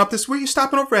to head on up this. Where are you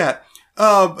stopping over at?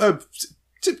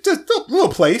 Just a little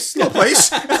place. And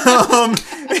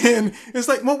it's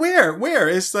like, well, where?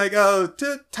 It's like,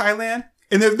 to Thailand.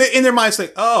 And in their minds,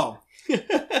 like, oh,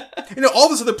 all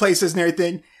those other places and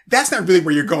everything. That's not really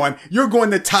where you're going. You're going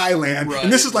to Thailand. Right,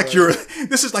 and this is like your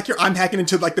I'm hacking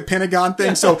into like the Pentagon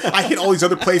thing. So I hit all these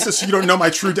other places so you don't know my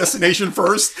true destination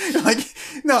first. Like,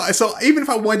 no. So even if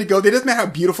I wanted to go there, it doesn't matter how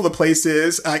beautiful the place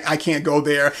is. I can't go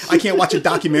there. I can't watch a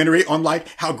documentary on like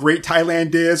how great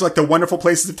Thailand is, like the wonderful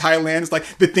places of Thailand. It's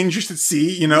like the things you should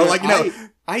see,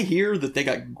 I hear that they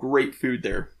got great food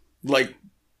there. Like,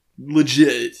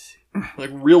 legit. Like,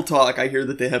 real talk, I hear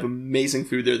that they have amazing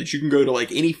food there, that you can go to, like,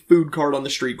 any food cart on the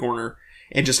street corner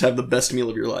and just have the best meal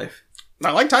of your life.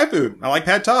 I like Thai food. I like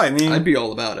pad Thai. I'd be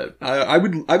all about it. I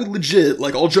would legit,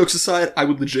 like, all jokes aside, I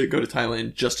would legit go to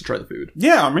Thailand just to try the food.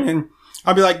 Yeah,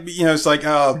 I'd be like, it's like,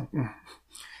 how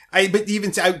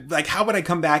would I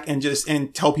come back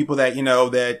and tell people that,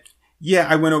 that, yeah,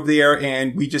 I went over there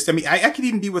and we just, I could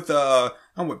even be with,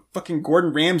 I'm with fucking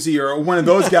Gordon Ramsay or one of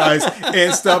those guys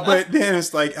and stuff. But then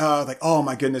it's like, oh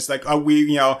my goodness. Like, I went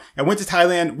to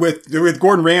Thailand with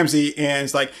Gordon Ramsay and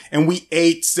it's like, and we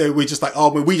ate. So we just like,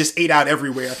 we just ate out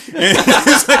everywhere. And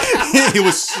it's like, it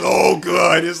was so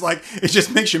good. It's like, it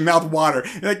just makes your mouth water.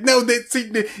 And like, no,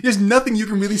 there's nothing you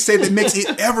can really say that makes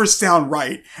it ever sound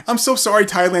right. I'm so sorry,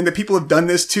 Thailand, that people have done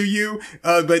this to you.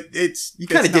 But you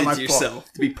kind of did it to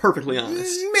yourself, to be perfectly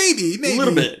honest. Maybe. A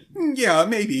little bit. Yeah,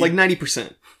 maybe. Like 90%.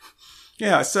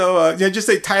 Yeah, so just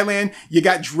say Thailand, you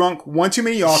got drunk one too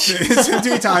many times.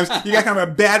 You got kind of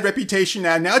a bad reputation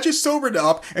now. Now you're sobered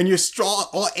up and you're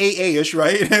all AA-ish,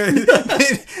 right?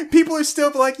 People are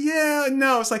still like, yeah,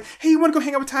 no. It's like, hey, you want to go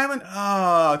hang out with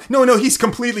Thailand? No, he's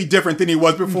completely different than he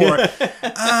was before.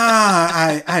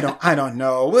 I don't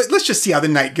know. Let's just see how the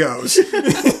night goes.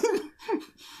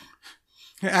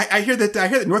 I hear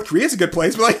that North Korea is a good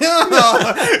place, but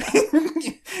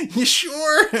you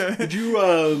sure? Did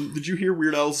you hear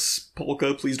Weird Al's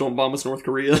polka, Please Don't Bomb Us, North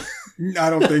Korea? I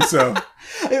don't think so.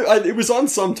 It was on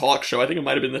some talk show. I think it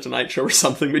might have been The Tonight Show or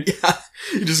something, but yeah,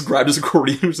 he just grabbed his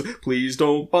accordion and was like, Please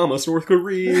don't bomb us, North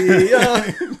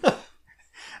Korea.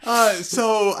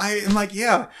 So I'm like,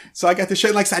 yeah. So I got the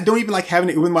shirt. Like, I don't even like having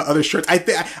it with my other shirts.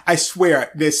 I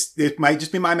swear this might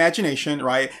just be my imagination,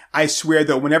 right? I swear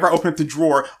though, whenever I open up the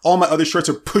drawer, all my other shirts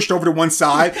are pushed over to one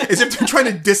side as if they're trying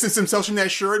to distance themselves from that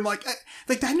shirt. I'm like,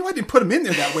 I know I didn't put them in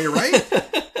there that way, right?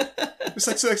 It's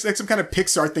like some kind of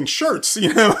Pixar thing, shirts,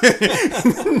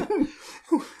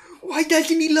 Why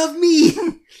doesn't he love me?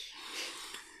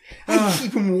 I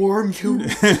keep him warm too.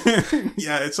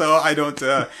 Yeah. So I don't,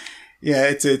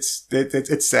 yeah,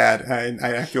 it's sad.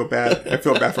 I feel bad. I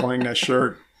feel bad for owning that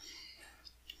shirt.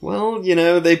 Well,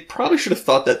 they probably should have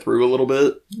thought that through a little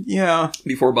bit. Yeah.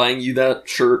 Before buying you that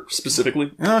shirt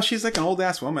specifically. No, she's like an old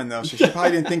ass woman though, so she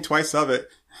probably didn't think twice of it.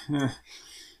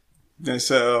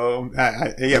 So,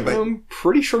 yeah, but I'm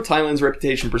pretty sure Thailand's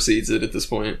reputation precedes it at this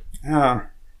point. So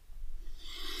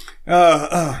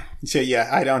yeah,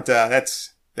 I don't.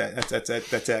 That's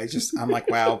it. I'm like,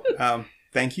 wow.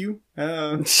 thank you.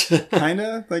 Kind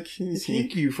of like,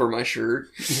 Thank you for my shirt.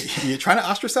 you trying to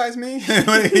ostracize me?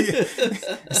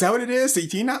 Is that what it is?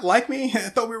 Do you not like me? I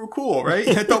thought we were cool, right?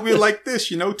 I thought we were like this,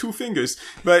 2 fingers.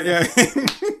 But,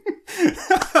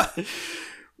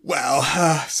 well,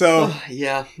 so.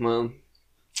 Yeah, well.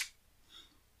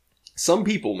 Some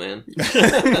people, man.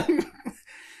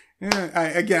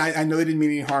 Yeah, I know they didn't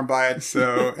mean any harm by it,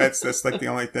 so that's like the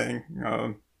only thing.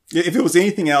 If it was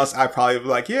anything else, I'd probably be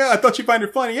like, yeah, I thought you find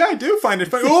it funny. Yeah, I do find it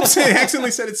funny. Oops, I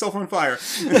accidentally set itself on fire.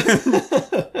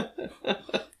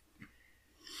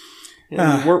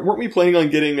 Weren't we planning on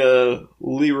getting a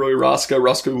Roscoe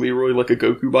Leroy, like a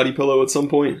Goku body pillow at some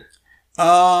point?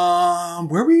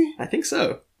 Were we? I think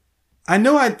so. I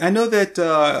know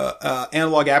that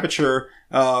Analog Aperture,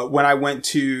 when I went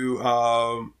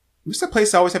to what's that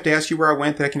place I always have to ask you where I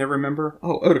went that I can never remember?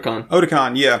 Oh, Otakon.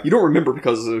 Otakon, yeah. You don't remember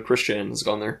because Chris Chan has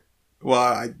gone there.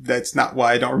 Well, that's not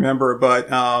why I don't remember, but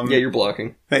yeah, you're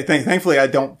blocking. Thankfully, I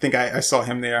don't think I saw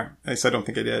him there. At least I don't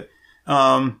think I did.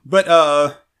 But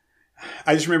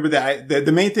I just remember that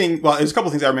the main thing. Well, there's a couple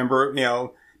of things I remember.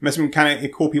 Met some kind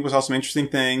of cool people, saw some interesting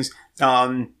things.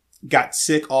 Got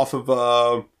sick off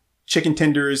of chicken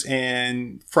tenders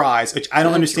and fries, which I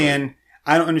don't understand. Right.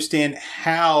 I don't understand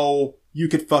how you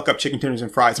could fuck up chicken tenders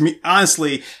and fries. I mean,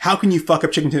 honestly, how can you fuck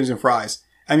up chicken tenders and fries?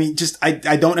 I mean,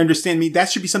 I don't understand. I mean, that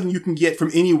should be something you can get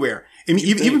from anywhere. I mean,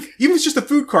 even if it's just a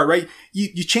food cart, right?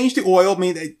 You change the oil. I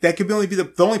mean, that could only be the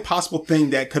only possible thing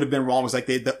that could have been wrong was like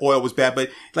the oil was bad. But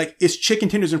like, it's chicken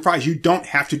tenders and fries. You don't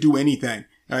have to do anything,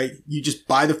 right? You just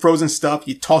buy the frozen stuff.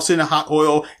 You toss it in a hot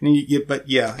oil, and then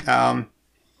yeah.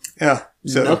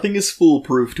 So nothing is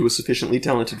foolproof to a sufficiently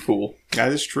talented fool.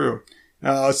 That is trate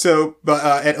at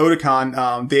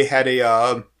Otakon, they had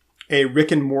a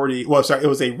Rick and Morty. Well, sorry, it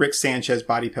was a Rick Sanchez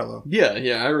body pillow.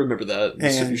 Yeah, I remember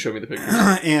that. You showed me the picture.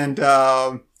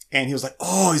 And he was like,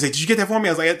 "Oh, he's like, did you get that for me?"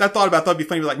 I was like, "I thought it'd be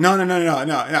funny." He was like, "No." And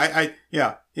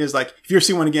yeah. He was like, "If you ever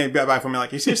see one again, buy it for me."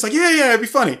 Like, he's just like, "Yeah, it'd be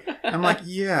funny." I'm like,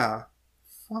 "Yeah,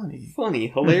 funny,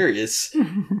 hilarious."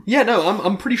 Yeah, no,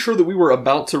 I'm pretty sure that we were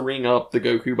about to ring up the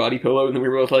Goku body pillow, and then we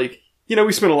were both like,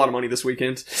 we spent a lot of money this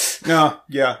weekend. No,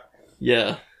 yeah.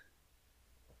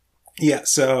 Yeah,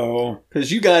 so...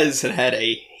 Because you guys had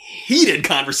a heated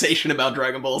conversation about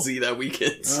Dragon Ball Z that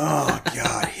weekend. Oh,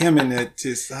 God. Him and it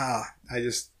just...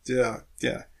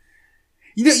 yeah.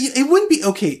 It wouldn't be...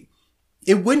 Okay.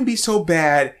 It wouldn't be so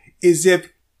bad as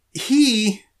if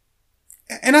he...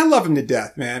 And I love him to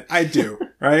death, man. I do,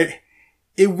 right?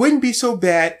 It wouldn't be so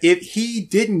bad if he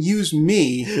didn't use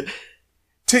me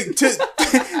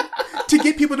to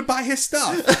get people to buy his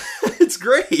stuff. It's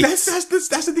great. That's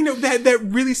the thing that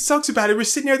really sucks about it. We're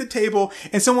sitting there at the table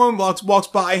and someone walks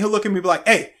by and he'll look at me and be like,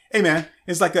 hey man,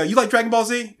 it's like, you like Dragon Ball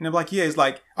Z? And I'm like, yeah. He's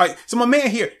like, all right, so my man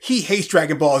here, he hates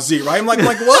Dragon Ball Z, right? I'm like,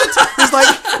 what?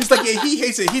 He's like, yeah, he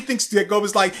hates it. He thinks that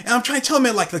Goku's like, and I'm trying to tell him,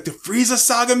 man, like the Frieza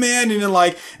saga, man. And then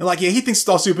yeah, he thinks it's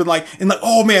all stupid. And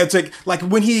oh man, it's like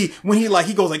when he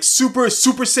goes like super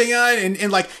Saiyan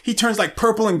and like he turns like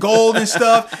purple and gold and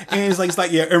stuff. And he's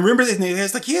like, yeah, and remember this? And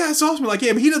it's like, yeah, it's awesome. Like,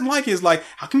 yeah, but he doesn't like it. It's like,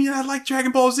 how come you not like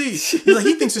Dragon Ball Z? He's like,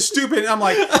 he thinks it's stupid. And I'm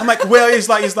like, well, it's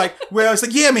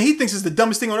like, yeah, man, he thinks it's the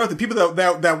dumbest thing on earth. The people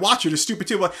that watch it are stupid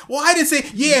too. Like, well, I didn't say,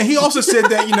 yeah. And he also said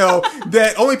that,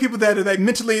 that only people that are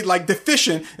mentally like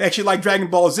deficient actually like Dragon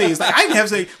Ball Z. It's like, I didn't have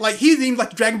to say, like, he didn't even like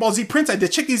the Dragon Ball Z Prince. I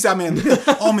did check these out, man.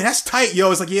 Oh man, that's tight, yo.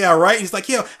 It's like, yeah, right. He's like,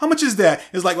 yeah, how much is that?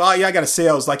 It's like, well, yeah, I got a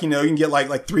sale. It's like, you can get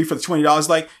like 3 for the $20.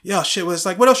 Like, yeah, shit. Well, it's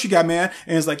like, what else you got, man?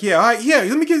 And it's like, yeah, all right, yeah,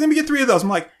 let me get 3 of those. I'm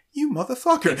like, you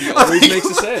motherfucker. He always makes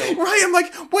a sale. Right. I'm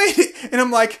like, wait. And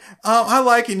I'm like, I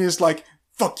like it. And it's like,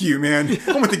 fuck you, man.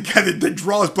 I want the guy that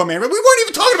draws Blood Man. We weren't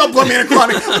even talking about Blood Man and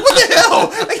Chronic. What the hell?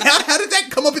 Like, how did that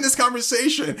come up in this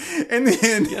conversation? And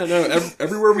then... Yeah, no,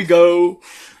 everywhere we go,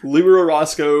 Leroy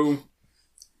Roscoe,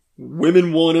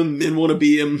 women want him, men want to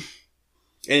be him,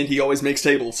 and he always makes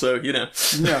tables, so, Yeah.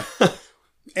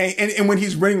 And when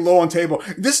he's running low on table,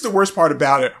 this is the worst part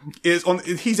about it,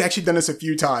 he's actually done this a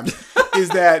few times, is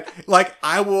that, like,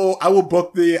 I'll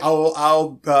book the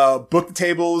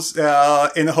tables,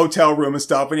 in the hotel room and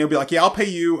stuff, and he'll be like, yeah, I'll pay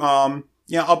you,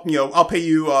 I'll pay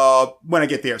you, when I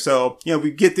get there. So,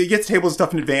 we get the tables and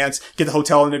stuff in advance, get the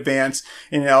hotel in advance,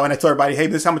 and I tell everybody, hey,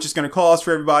 this is how much it's going to cost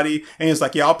for everybody. And he's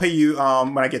like, yeah, I'll pay you,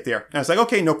 when I get there. And I was like,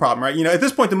 okay, no problem, right? At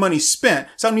this point, the money's spent,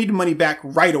 so I don't need the money back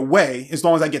right away, as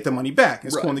long as I get the money back.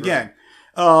 It's cool in the game.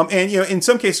 And in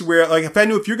some cases where, like,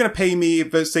 if you're going to pay me,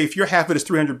 if your half of it is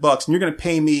 $300 and you're going to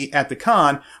pay me at the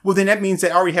con, well, then that means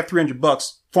that I already have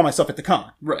 $300 for myself at the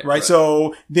con. Right.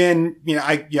 So then,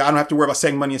 I don't have to worry about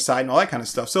setting money aside and all that kind of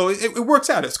stuff. So it works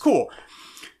out. It's cool.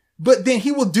 But then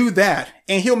he will do that,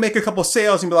 and he'll make a couple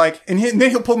sales and be like, and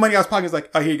then he'll pull money out of his pocket. He's like,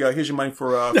 "Oh, here you go. Here's your money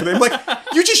for them." Like,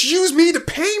 you just use me to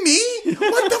pay me?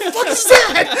 What the fuck is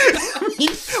that?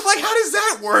 Like, how does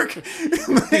that work?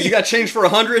 You got change for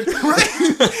 100? Right?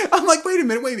 I'm like, wait a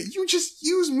minute. You just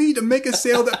use me to make a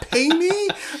sale that pay me?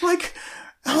 I'm like,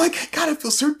 God, I feel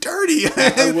so dirty.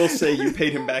 I will say you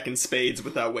paid him back in spades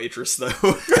with that waitress, though.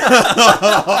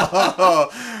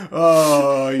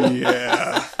 Oh,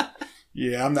 yeah.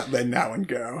 Yeah, I'm not letting that one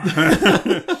go.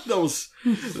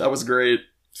 That was great.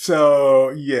 So,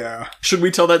 yeah. Should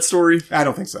we tell that story? I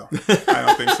don't think so.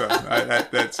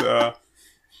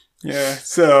 Yeah,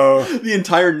 so... The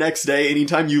entire next day,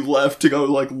 anytime you left to go,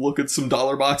 like, look at some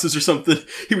dollar boxes or something,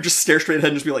 he would just stare straight ahead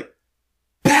and just be like,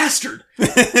 "Bastard!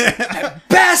 That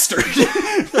bastard!"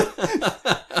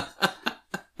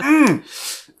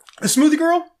 A smoothie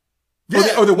girl?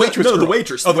 Yeah. Or the waitress girl? No, the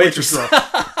waitress. Oh, the waitress girl.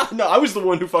 No, I was the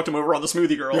one who fucked him over on the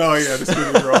smoothie girl. Oh, yeah, the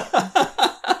smoothie girl.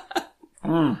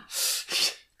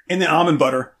 And then almond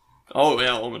butter. Oh,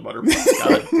 yeah, almond butter. God,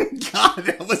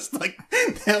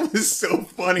 that was so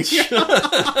funny.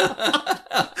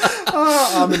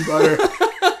 Oh, almond butter.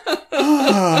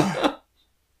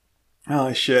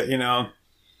 Oh, shit, Yeah.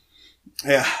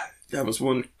 that was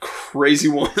one crazy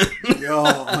one.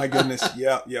 Oh, my goodness.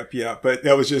 Yep. But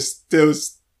that was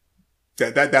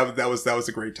that was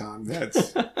a great time.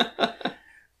 That's,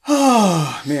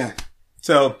 oh, man.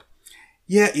 So,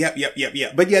 yeah.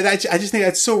 But yeah, I just think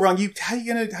that's so wrong. How you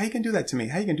gonna do that to me?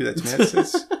 How you gonna do that to me?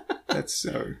 That's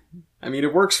I mean,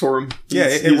 it works for him. Yeah,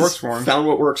 it works for him. Found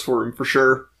what works for him, for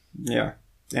sure. Yeah.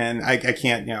 And I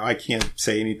can't, I can't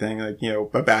say anything like,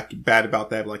 bad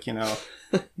about that. Like,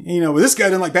 with this guy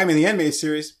didn't like Batman the Animated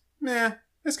Series. Nah,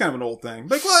 that's kind of an old thing.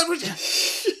 Like, what?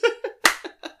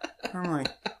 I'm like,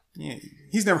 yeah,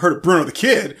 he's never heard of Bruno the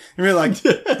Kid. And we're like,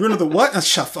 Bruno the what? Oh,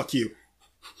 fuck you.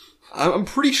 I'm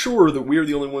pretty sure that we're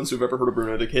the only ones who've ever heard of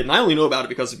Bruno the Kid, and I only know about it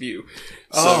because of you.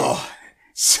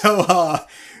 So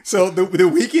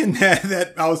the weekend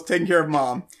that I was taking care of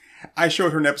Mom, I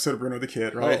showed her an episode of Bruno the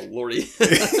Kid, right? Oh, lordy.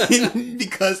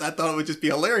 Because I thought it would just be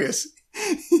hilarious.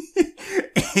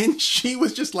 And she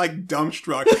was just like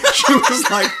dumbstruck. She was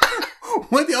like,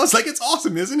 what the hell? I was like, it's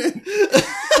awesome, isn't it?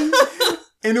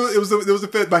 And it was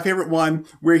my favorite one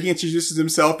where he introduces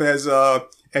himself as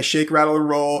Shake, Rattle, and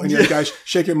Roll, and the other guy's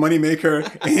Shake Your Money Maker,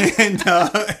 and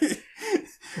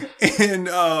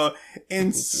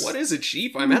what is it,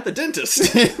 Chief? I'm at the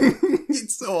dentist.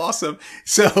 It's so awesome.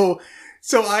 So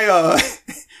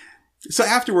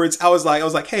afterwards I was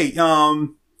like, hey,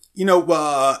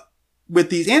 with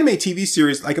these anime TV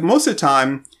series, like most of the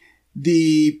time,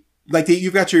 you've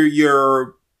got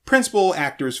your principal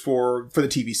actors for the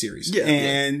TV series,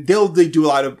 and they do a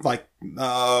lot of like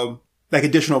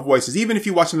additional voices. Even if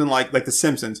you watch something like The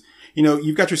Simpsons,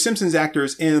 you've got your Simpsons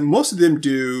actors, and most of them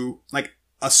do like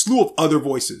a slew of other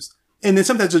voices. And then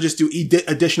sometimes they'll just do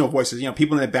additional voices,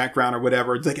 people in the background or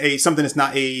whatever. It's like something that's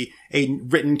not a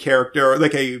written character, or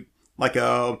like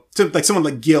someone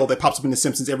like Gil that pops up in The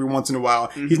Simpsons every once in a while.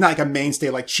 Mm-hmm. He's not like a mainstay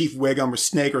like Chief Wiggum or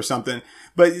Snake or something,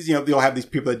 but they'll have these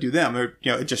people that do them, or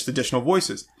just additional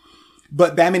voices.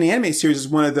 But Batman the Animated Series is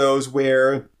one of those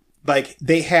where like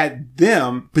they had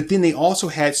them, but then they also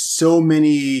had so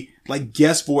many like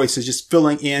guest voices just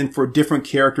filling in for different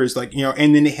characters, like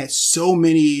and then they had so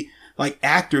many like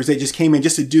actors that just came in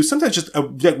just to do sometimes just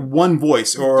like one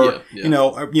voice or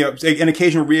an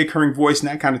occasional reoccurring voice and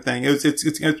that kind of thing.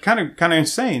 It's kind of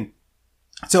insane.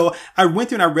 So I went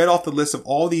through and I read off the list of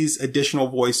all these additional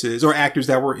voices or actors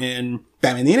that were in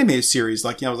Batman the Animated Series.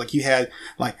 Like like you had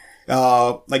like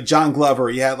John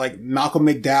Glover, you had like Malcolm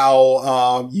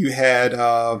McDowell, you had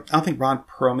I don't think Ron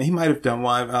Perlman, he might have done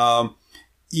one.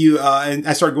 And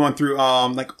I started going through,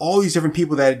 like all these different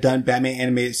people that had done Batman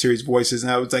Animated Series voices.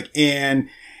 And I was like, and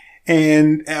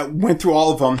went through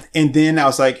all of them. And then I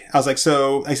was like,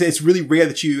 so I said, it's really rare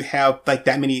that you have like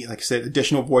that many, like I said,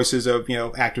 additional voices of,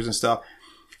 actors and stuff.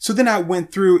 So then I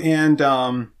went through and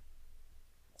I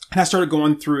started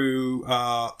going through,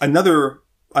 another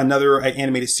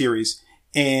animated series.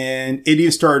 And it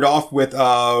even started off with,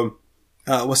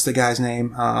 what's the guy's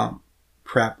name? I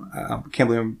can't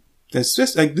believe him. It's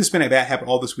just like this been a bad habit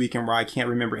all this weekend where I can't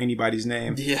remember anybody's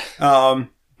name. Yeah. I'm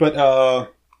gonna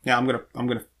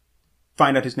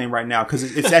find out his name right now because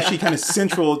it's actually kind of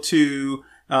central to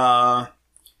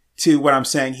what I'm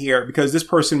saying here, because this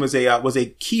person was a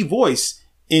key voice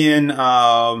in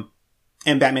Batman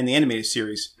the Animated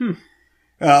Series.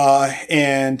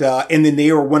 And then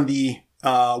they were one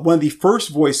of the first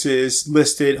voices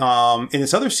listed in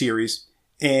this other series.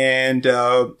 And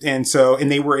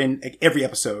they were in like, every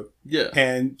episode. Yeah.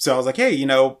 And so I was like, hey,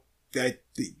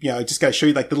 just got to show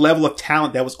you like the level of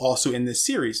talent that was also in this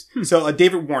series. So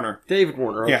David Warner. David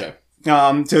Warner, okay.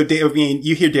 So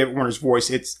you hear David Warner's voice,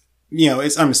 it's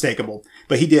unmistakable.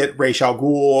 But he did Ra's al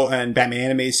Ghul and Batman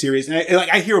animated series, and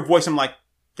I hear a voice, I'm like,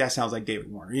 that sounds like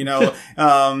David Warner.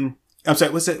 I'm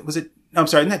sorry, was it? I'm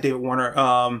sorry, not David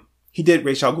Warner. He did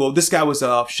Ra's al Ghul. This guy was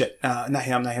not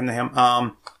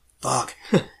him. Fuck.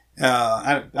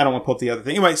 I don't want to pull up the other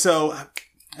thing. Anyway, so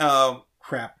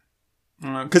crap.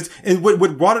 Because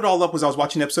what brought it all up was I was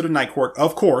watching an episode of Night Court,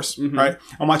 of course, right?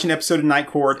 I'm watching an episode of Night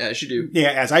Court. As you do.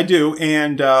 Yeah, as I do.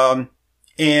 And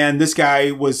this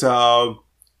guy was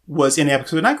in the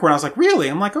episode of Night Court. And I was like, really?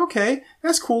 I'm like, okay,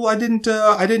 that's cool. I didn't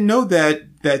know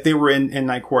that they were in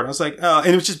Night Court. I was like, and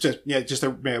it was just a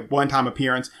one-time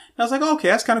appearance. And I was like, okay,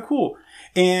 that's kind of cool.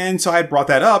 And so I had brought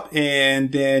that up,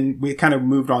 and then we kind of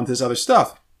moved on to this other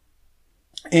stuff.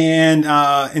 And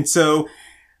so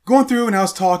going through, and I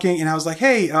was talking, and I was like,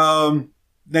 hey,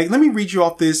 let me read you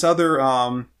off this other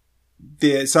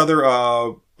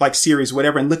like series,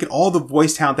 whatever, and look at all the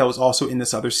voice talent that was also in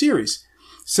this other series.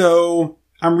 So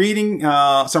I'm reading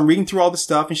through all the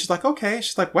stuff, and she's like, okay.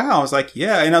 She's like, wow. I was like,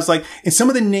 yeah. And I was like, and some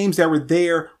of the names that were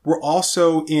there were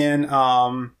also in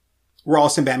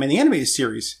Batman the Animated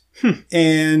Series.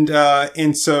 And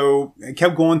so I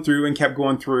kept going through, and she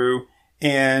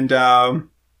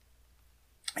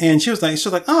was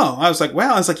like, oh, I was like,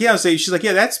 wow. I was like, yeah. She's like,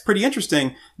 yeah, that's pretty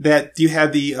interesting that you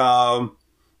have the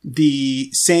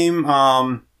same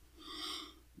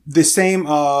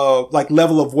like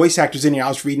level of voice actors in here. I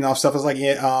was reading off stuff. I was like,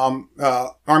 yeah,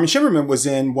 Armin Shimmerman was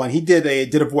in one. He did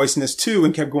a voice in this too,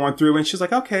 and kept going through, and she's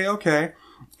like, okay.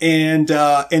 And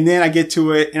then I get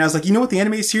to it, and I was like, you know what the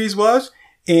animated series was?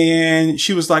 And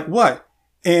she was like, what?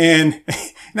 And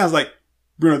I was like,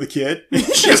 Bruno the Kid.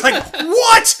 She was like,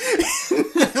 what?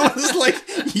 I was like,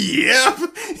 yep.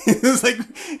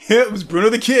 It was Bruno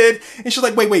the Kid. And she's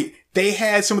like, wait. They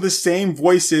had some of the same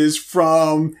voices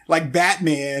from like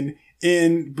Batman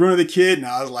in Bruno the Kid. And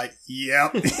I was like,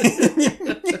 yep.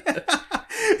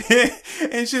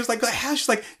 And she was like, how? She's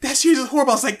like, that series is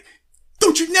horrible. I was like,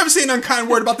 don't you never say an unkind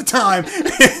word about the time.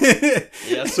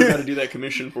 Yeah, I still got to do that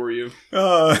commission for you.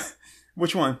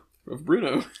 Which one? Of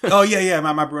Bruno. Oh, yeah,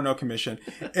 my Bruno commission.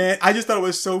 And I just thought it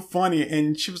was so funny.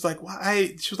 And she was like,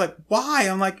 why? She was like, why?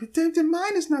 I'm like,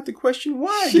 mine is not the question.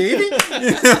 Why, baby?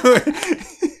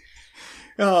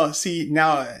 Oh, see,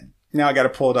 now I got to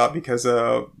pull it up because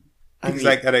I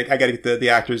got to get the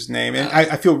actor's name. And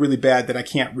I feel really bad that I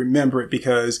can't remember it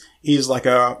because he's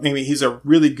he's a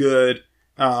really good,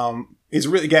 he's a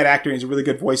really good actor. He's a really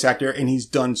good voice actor, and he's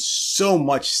done so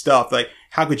much stuff. Like,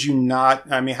 how could you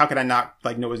not? I mean, how could I not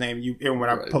like know his name? And when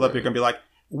I pull up, you're gonna be like,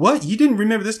 "What? You didn't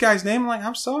remember this guy's name?" I'm like,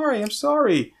 "I'm sorry."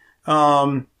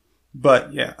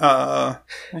 But yeah,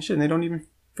 they don't even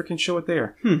freaking show it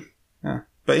there.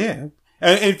 But yeah.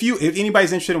 And if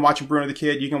anybody's interested in watching Bruno the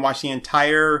Kid, you can watch the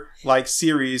entire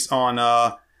series on.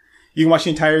 You can watch the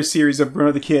entire series of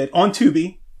Bruno the Kid on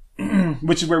Tubi.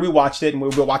 Which is where we watched it, and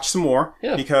we'll watch some more.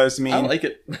 Yeah, because I like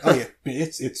it. Oh yeah,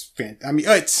 it's fantastic.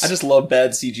 I just love bad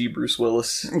CG Bruce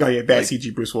Willis. Oh yeah, bad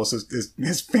CG Bruce Willis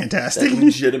is fantastic. That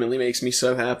legitimately makes me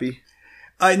so happy.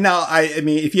 Now, I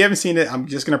mean, if you haven't seen it, I'm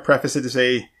just going to preface it to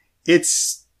say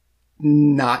it's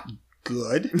not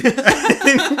good.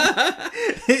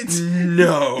 It's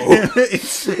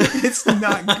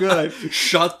not good.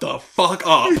 Shut the fuck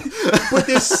up. But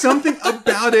there's something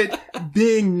about it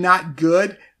being not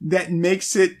good that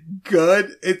makes it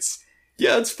good. It's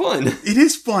fun. It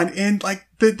is fun. And like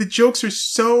the jokes are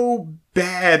so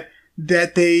bad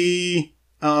that that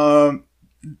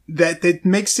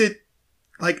makes it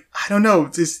like, I don't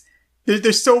know.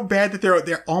 They're so bad that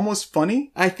they're almost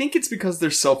funny. I think it's because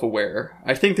they're self-aware.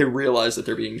 I think they realize that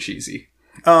they're being cheesy.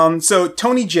 So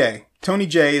Tony J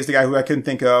is the guy who I couldn't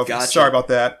think of. Gotcha. Sorry about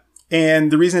that.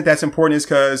 And the reason that's important is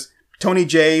because Tony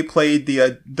J played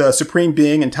the Supreme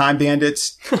Being in Time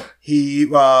Bandits.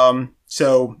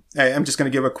 So I'm just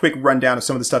going to give a quick rundown of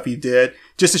some of the stuff he did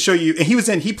just to show you. And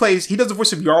he does the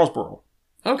voice of Jarlsboro.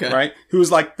 Okay. Right?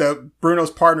 Who's like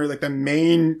Bruno's partner, like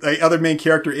the other main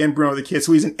character in Bruno the Kid.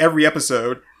 So he's in every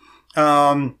episode.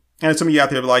 And some of you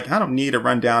out there are like, I don't need a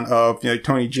rundown of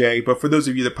Tony J, but for those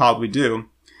of you that probably do,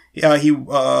 he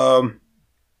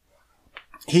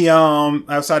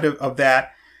outside of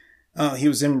that, he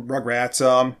was in Rugrats.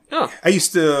 I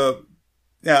used to,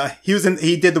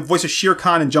 he did the voice of Shere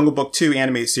Khan in Jungle Book 2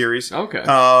 animated series. Okay.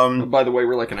 By the way,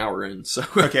 we're like an hour in, so.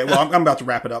 Okay, well, I'm about to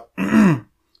wrap it up.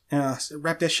 So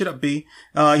wrap that shit up, B.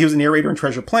 He was a narrator in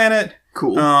Treasure Planet.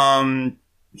 Cool.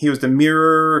 He was the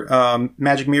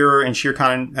Magic Mirror in Shere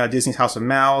Khan in Disney's House of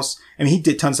Mouse. I mean, he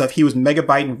did tons of stuff. He was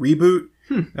Megabyte in Reboot.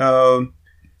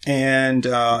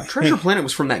 Treasure Planet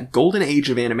was from that golden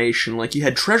age of animation. Like, you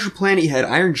had Treasure Planet, you had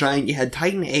Iron Giant, you had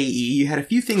Titan AE, you had a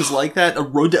few things like that. A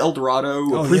Road to El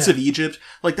Dorado, a Prince of Egypt.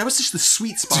 Like, that was just the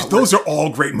sweet spot. Those are all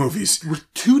great movies. Where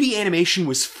 2D animation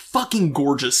was fucking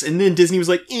gorgeous. And then Disney was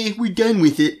like, we're done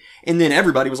with it. And then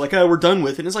everybody was like, we're done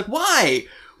with it. And it's like, why?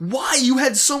 Why? You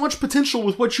had so much potential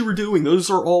with what you were doing.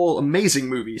 Those are all amazing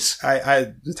movies.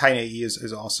 The Titan AE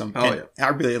is awesome. Oh, yeah. I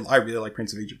really like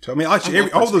Prince of Egypt too. I mean,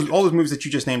 actually, all those movies that you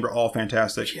just named are all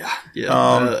fantastic. Yeah.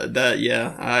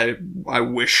 I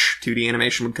wish 2D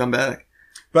animation would come back.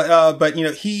 But you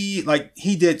know,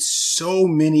 he did so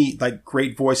many like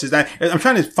great voices. I'm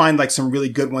trying to find like some really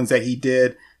good ones that he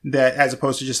did, that as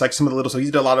opposed to just like some of the little. So he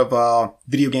did a lot of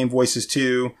video game voices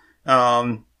too.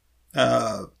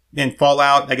 In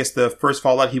Fallout, I guess the first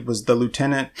Fallout, he was the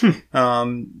lieutenant.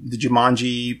 The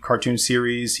Jumanji cartoon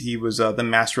series, he was the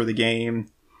master of the game.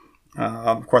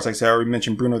 Of course, like I said, I already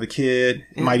mentioned Bruno the Kid.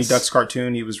 Yes. Mighty Ducks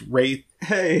cartoon, he was Wraith.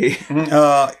 Hey.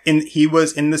 And he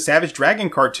was in the Savage Dragon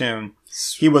cartoon.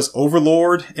 He was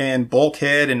Overlord and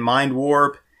Bulkhead and Mind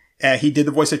Warp. He did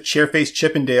the voice of Chairface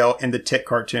Chippendale in the Tick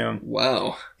cartoon.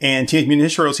 Wow. And Teenage Mutant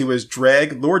Ninja Turtles, he was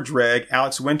Dreg, Lord Dreg,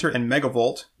 Alex Winter, and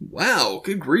Megavolt. Wow,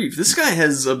 good grief. This guy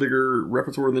has a bigger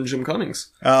repertoire than Jim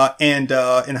Cummings. And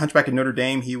in Hunchback of Notre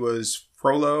Dame, he was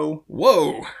Frollo.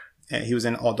 Whoa. He was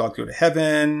in All Dogs Go to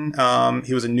Heaven.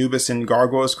 He was Anubis in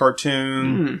Gargoyles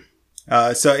cartoon.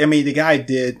 So, I mean, the guy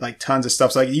did like tons of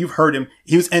stuff. So, like, you've heard him.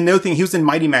 And another thing, he was in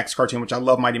Mighty Max cartoon, which I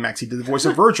love Mighty Max. He did the voice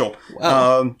of Virgil.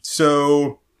 Wow.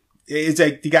 So it's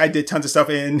like the guy did tons of stuff,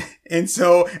 and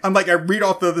so I'm like, I read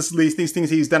off these things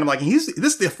he's done. I'm like, this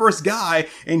is the first guy,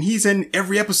 and he's in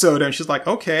every episode. And she's like,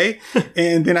 okay.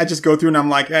 And then I just go through, and I'm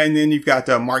like, and then you've got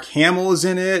Mark Hamill is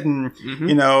in it, and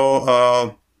you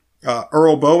know,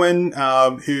 Earl Bowen,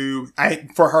 who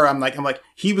for her, I'm like,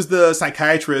 he was the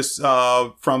psychiatrist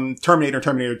from Terminator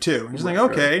 2. And she's like,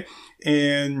 okay, right.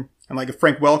 And I'm like,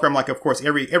 Frank Welker. I'm like, of course,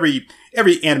 every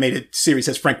animated series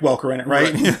has Frank Welker in it,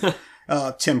 right?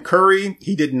 Tim Curry,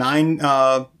 he did 9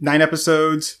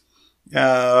 episodes.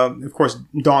 Of course,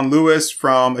 Dawn Lewis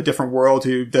from A Different World,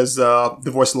 who does the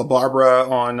voice of La Barbara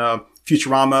on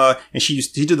Futurama, and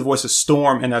he did the voice of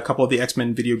Storm in a couple of the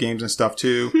X-Men video games and stuff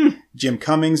too. Jim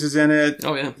Cummings is in it.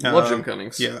 Oh yeah, love Jim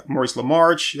Cummings. Yeah, Maurice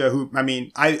LaMarche, who, I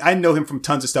mean, I know him from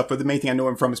tons of stuff, but the main thing I know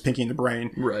him from is Pinky and the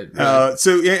Brain. Right.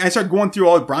 So I started going through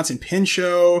all the Bronson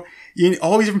Pinchot,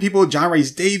 all these different people, John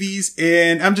Rhys Davies,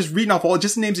 and I'm just reading off all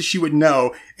just the names that she would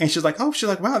know, and she's like,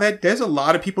 wow, there's a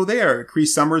lot of people there. Cree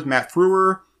Summers, Matt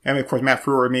Frewer, and of course Matt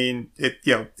Frewer. I mean,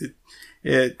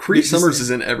 Cree Summers is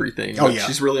in everything. Oh yeah,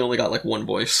 she's really only got like one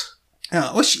voice.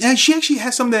 Well, she actually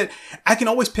has some that I can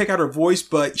always pick out her voice,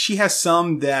 but she has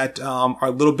some that are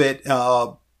a little bit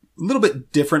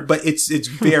different, but it's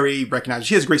very recognizable.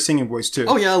 She has a great singing voice too.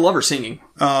 Oh yeah, I love her singing.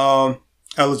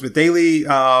 Elizabeth Daily,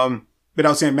 but I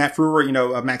was saying Matt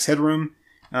Frewer, Max Headroom,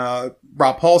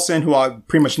 Rob Paulson, who I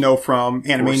pretty much know from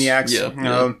Animaniacs.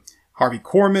 Yeah. Harvey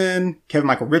Korman, Kevin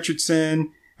Michael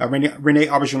Richardson, Renee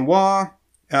Auberjonois.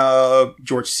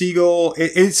 George Siegel.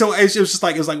 So it was just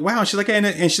like, it was like, wow. She's like,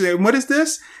 and she's like, what is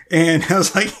this? And I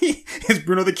was like, it's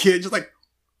Bruno the Kid. Just like,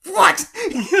 what?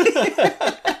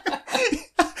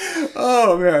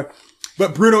 Oh man.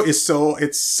 But Bruno is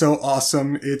it's so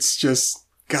awesome. It's just,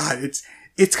 God,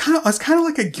 it's kind of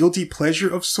like a guilty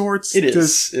pleasure of sorts. It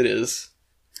is.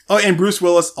 Oh, and Bruce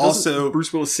Willis also.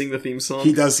 Bruce Willis sing the theme song?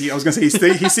 He does. I was going to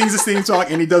say, he sings his theme song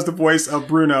and he does the voice of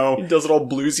Bruno. He does it all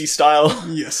bluesy style.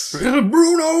 Yes.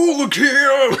 Bruno, look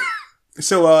here!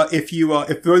 So, if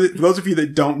those of you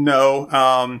that don't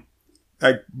know,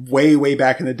 like way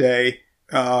back in the day,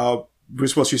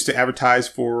 Bruce Willis used to advertise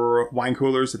for wine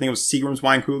coolers. I think it was Seagram's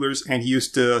wine coolers, and he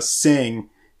used to sing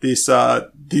these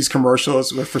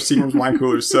commercials for Seagram's wine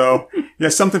coolers. So yeah,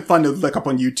 something fun to look up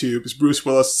on YouTube. It's Bruce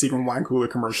Willis Seagram wine cooler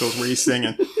commercials where he's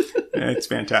singing. It's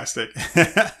fantastic.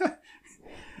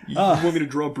 You want me to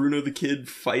draw Bruno the Kid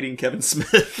fighting Kevin Smith?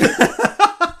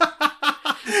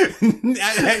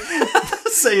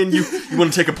 Saying you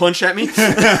want to take a punch at me?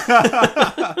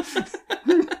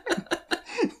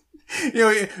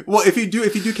 Well, if you do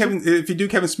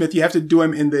Kevin Smith, you have to do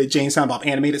him in the Jane Silent Bob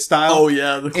animated style. Oh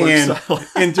yeah, the Clerk style.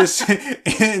 and just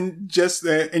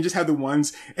have the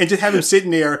ones, and just have him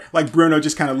sitting there like Bruno,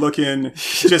 just kind of looking,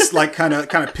 just like kind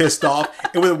of pissed off,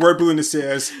 and with a word balloon that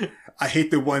says, "I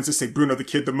hate the ones that say Bruno the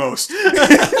Kid the most."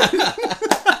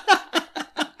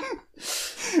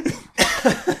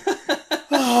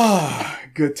 Oh,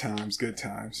 good times.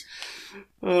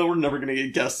 We're never gonna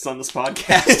get guests on this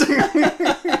podcast.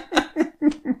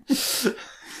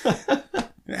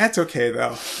 That's okay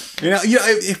though.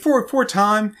 For a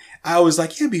time, I was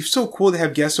like, yeah, it'd be so cool to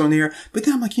have guests on there. But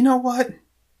then I'm like, you know what?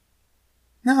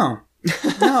 No.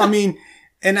 I mean,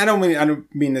 and I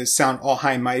don't mean to sound all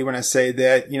high and mighty when I say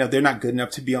that, they're not good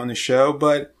enough to be on the show,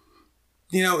 but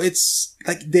it's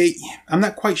like I'm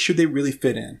not quite sure they really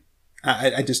fit in.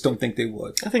 I just don't think they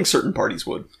would. I think certain parties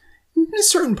would.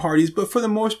 Certain parties, but for the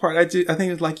most part, I think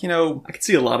it's like, I could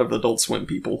see a lot of Adult Swim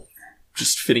people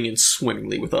just fitting in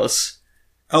swimmingly with us.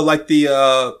 Oh, like the,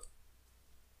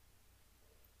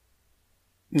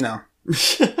 no.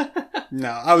 No,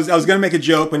 I was going to make a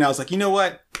joke, but I was like, you know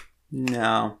what?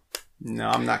 No,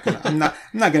 I'm not going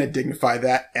to dignify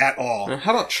that at all.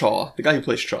 How about Chaw? The guy who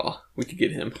plays Chaw. We could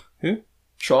get him. Who?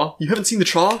 Chaw? You haven't seen the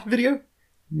Chaw video?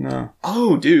 No.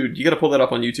 Oh, dude, you got to pull that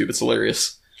up on YouTube. It's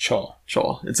hilarious. Chaw.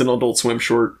 It's an Adult Swim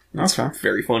short. It's okay.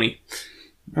 very funny.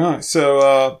 All right.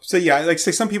 So yeah, like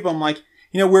say some people I'm like,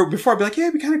 before I'd be like, yeah,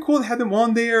 it'd be kind of cool to have them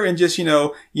on there and just,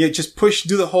 just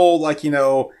do the whole, like,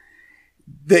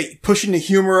 they pushing the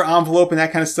humor envelope and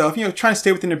that kind of stuff, trying to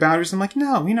stay within their boundaries. I'm like,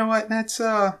 no, you know what? That's,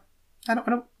 I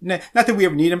don't, not that we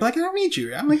ever need them, but like, I don't need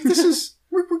you. I'm like, this is,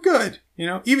 we're good.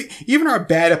 Even our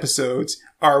bad episodes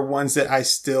are ones that I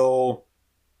still,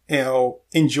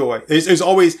 enjoy. There's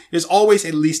always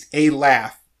at least a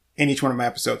laugh in each one of my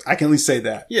episodes. I can at least say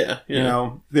that. Yeah.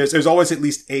 There's always at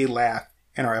least a laugh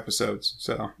in our episodes.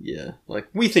 So yeah, like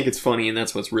we think it's funny, and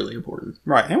that's what's really important.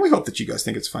 Right, and we hope that you guys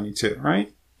think it's funny too,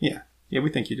 right? Yeah, we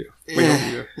think you do. We hope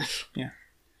you do. Yeah.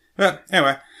 But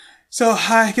anyway, so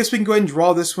I guess we can go ahead and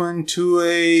draw this one to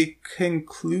a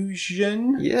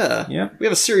conclusion. Yeah. Yeah. We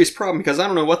have a serious problem because I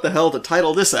don't know what the hell to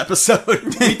title this episode.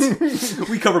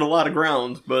 We covered a lot of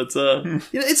ground, but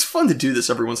it's fun to do this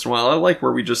every once in a while. I like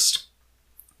where we just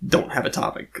don't have a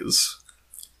topic because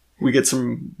we get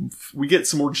some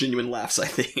more genuine laughs, I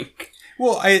think.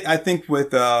 Well, I think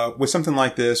with something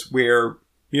like this where,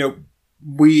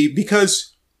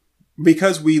 because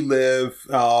we live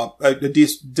a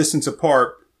distance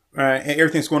apart, and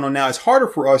everything's going on now, it's harder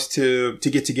for us to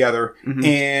get together. Mm-hmm.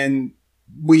 And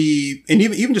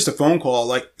even just a phone call,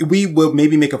 like we will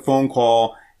maybe make a phone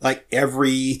call like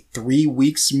every 3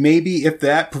 weeks, maybe, if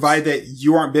that, provided that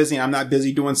you aren't busy and I'm not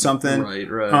busy doing something. Right.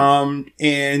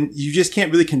 And you just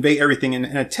can't really convey everything in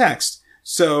a text.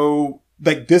 So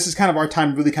like this is kind of our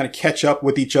time to really kind of catch up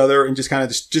with each other and just kind of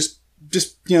just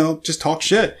talk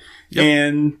shit. Yep.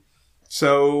 And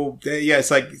so, yeah,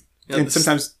 it's like,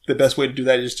 sometimes the best way to do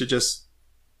that is to just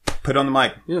put it on the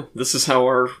mic. Yeah, this is how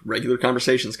our regular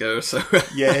conversations go, so.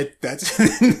 Yeah, that's,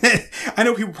 I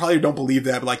know people probably don't believe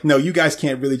that, but like, no, you guys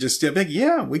can't really just like,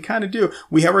 yeah, we kind of do.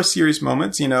 We have our serious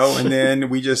moments, and then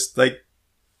we just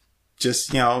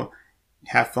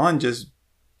have fun, just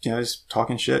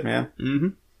talking shit, man. Mm-hmm.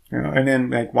 And then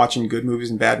like watching good movies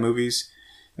and bad movies.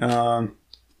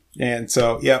 And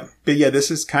so, yeah, but yeah,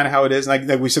 this is kind of how it is. Like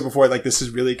we said before, like this is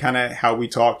really kind of how we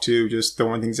talk to, just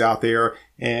throwing things out there.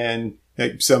 And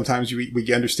like sometimes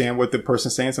we understand what the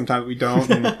person's saying, sometimes we don't.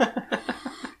 And,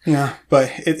 yeah,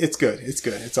 but it's good. It's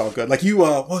good. It's all good. Like you,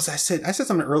 what was I said? I said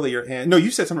something earlier,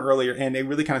 you said something earlier, and it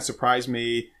really kind of surprised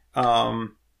me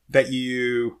that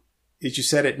you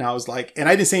said it, and I was like, and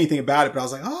I didn't say anything about it, but I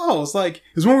was like,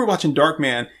 it was when we were watching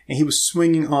Darkman, and he was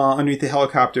swinging underneath the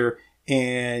helicopter.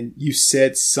 And you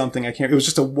said something, it was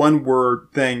just a one word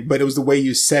thing, but it was the way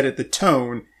you said it, the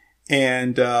tone.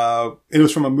 And, it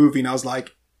was from a movie, and I'm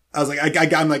like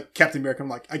Captain America. I'm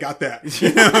like, I got that.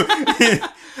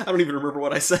 I don't even remember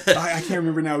what I said. I can't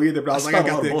remember now either, but I was like, I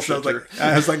got this.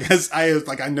 I was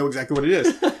like, I know exactly what it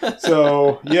is.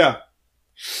 So yeah.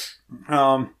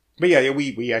 But yeah,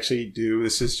 we actually do.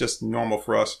 This is just normal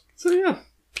for us. So yeah.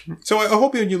 So I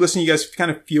hope when you listen, you guys kind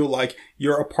of feel like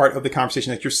you're a part of the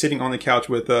conversation, like you're sitting on the couch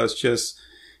with us, just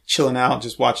chilling out,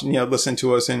 just watching, listening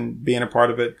to us and being a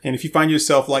part of it. And if you find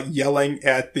yourself like yelling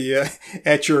at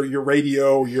at your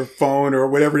radio or your phone or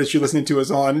whatever it is you're listening to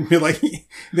us on, and you're like,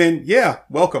 then yeah,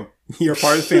 welcome. You're a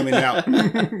part of the family now.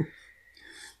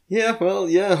 Yeah, well,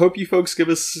 yeah, I hope you folks give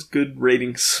us good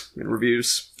ratings and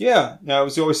reviews. Yeah, I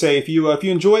always say, if you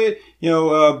enjoy it,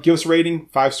 give us a rating.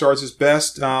 5 stars is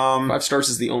best. 5 stars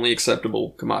is the only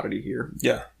acceptable commodity here.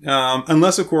 Yeah.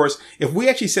 Unless, of course, if we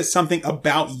actually said something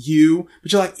about you,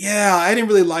 but you're like, yeah, I didn't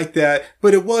really like that,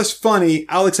 but it was funny,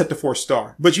 I'll accept a 4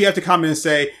 star. But you have to comment and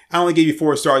say, I only gave you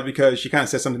 4 stars because you kind of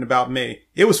said something about me.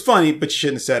 It was funny, but you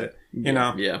shouldn't have said it.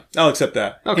 Yeah. I'll accept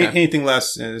that. Okay. Anything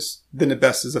less than the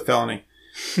best is a felony.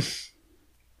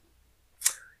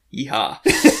 Yeehaw.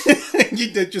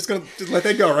 You're just going to let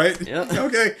that go, right? Yeah.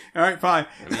 Okay. All right, fine.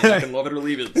 I can love it or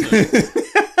leave it. So.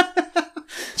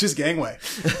 Just gangway.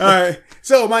 All right.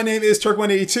 So my name is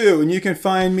Turk182, and you can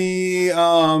find me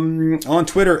on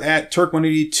Twitter at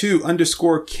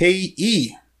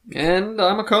Turk182_KE. And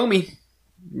I'm a Comey.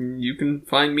 You can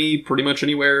find me pretty much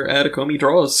anywhere at a Comey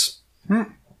Draws.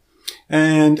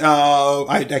 And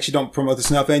I actually don't promote this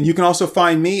enough. And you can also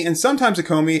find me and sometimes a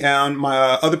Comey on my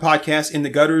other podcast, In the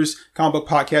Gutters, comic book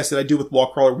podcast that I do with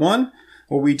Wallcrawler 1,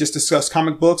 where we just discuss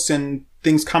comic books and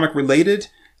things comic related.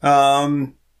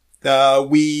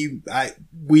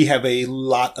 We have a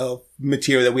lot of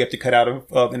material that we have to cut out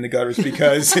of In the Gutters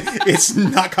because it's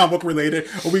not comic book related,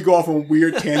 or we go off on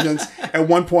weird tangents. At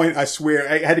one point, I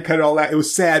swear, I had to cut it all out. It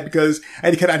was sad because I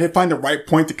had to find the right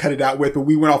point to cut it out with, but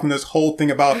we went off on this whole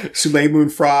thing about Soleil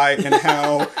Fry and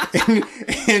how,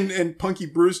 and Punky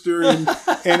Brewster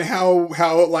and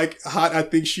how like hot I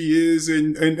think she is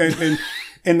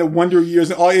and the Wonder Years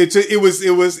and all. It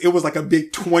was like a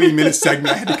big 20-minute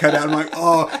segment I had to cut out. I'm like,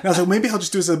 oh, and I was like, maybe I'll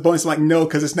just do this as a bonus. I'm like, no,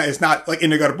 because it's not like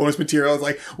In the Gutter bonus material. I was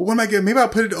like, well, what am I getting? Maybe I'll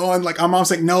put it on. Like, my mom's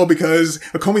like, no, because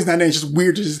a Comey's not in. It's just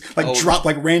weird to just like drop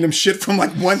like random shit from like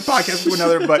one podcast to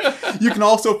another. But you can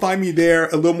also find me there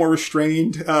a little more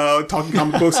restrained, talking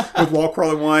comic books with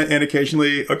Wallcrawler 1 and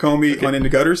occasionally a Comey on In the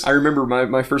Gutters. I remember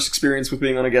my first experience with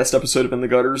being on a guest episode of In the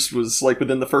Gutters was like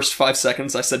within the first 5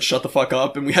 seconds I said shut the fuck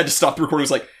up and we had to stop the recording. It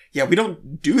was like, yeah, we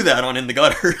don't do that on In the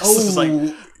Gutters. Oh, it's like,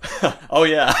 oh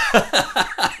yeah.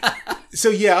 So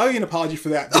yeah, I owe you an apology for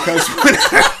that because when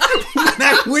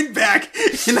I went back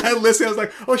and I listened, I was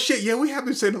like, oh shit, yeah, we have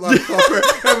been saying a lot of stuff.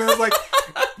 I mean, I was like,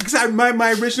 because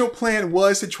my original plan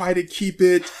was to try to keep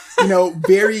it,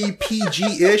 very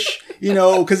PG-ish,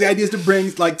 because the idea is to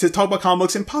bring, like, to talk about comic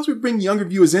books and possibly bring younger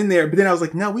viewers in there. But then I was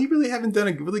like, no, we really haven't done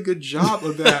a really good job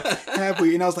of that, have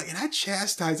we? And I was like, and I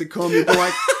chastised the Comey, but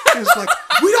like, it's like,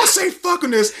 we don't say fuck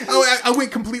on this. I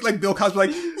went complete like Bill Cosby,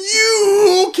 like,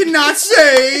 you cannot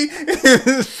say.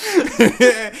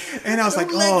 And I was like,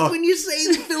 oh. When you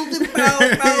say filthy foul,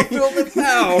 filthy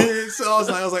foul. So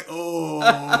I was like,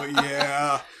 oh,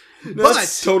 yeah. No,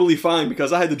 that's totally fine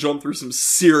because I had to jump through some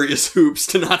serious hoops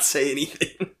to not say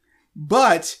anything.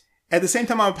 But at the same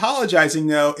time, I'm apologizing,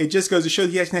 though. It just goes to show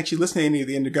that you can actually listen to any of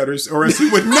the In the Gutters, or else he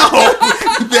would know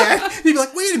that. He'd be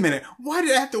like, wait a minute. Why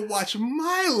did I have to watch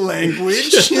my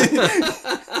language? So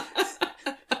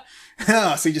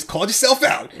you just called yourself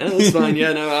out. Yeah, that's fine.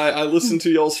 Yeah, no, I listened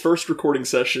to y'all's first recording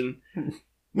session.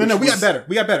 No, we got better.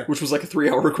 Which was like a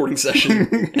 3-hour recording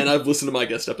session. And I've listened to my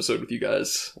guest episode with you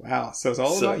guys. Wow. So it's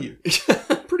all about you.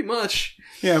 Pretty much.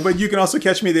 Yeah, but you can also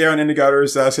catch me there on In the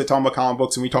Gutters, talking about comic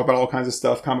books, and we talk about all kinds of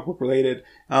stuff, comic book related.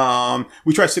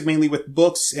 We try to stick mainly with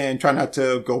books and try not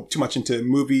to go too much into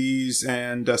movies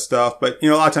and stuff. But, a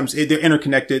lot of times they're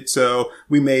interconnected, so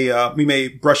we may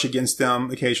brush against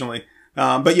them occasionally.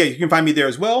 But yeah, you can find me there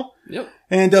as well. Yep.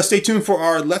 And stay tuned for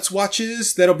our Let's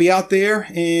Watches that'll be out there.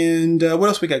 And what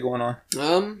else we got going on?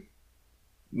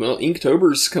 Well,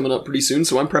 Inktober's coming up pretty soon,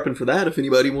 so I'm prepping for that if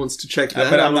anybody wants to check that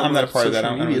but out. I'm not a part of that. I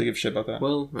don't really give a shit about that.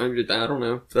 Well, I don't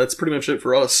know. That's pretty much it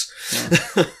for us.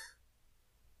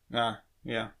 Yeah.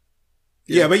 Yeah,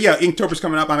 but yeah, Inktober's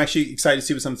coming up. I'm actually excited to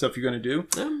see what some stuff you're going to do.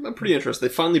 I'm pretty interested.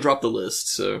 They finally dropped the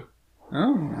list, so...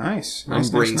 Oh, nice. I'm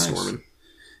brainstorming. Nice.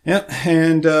 Yeah,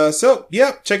 and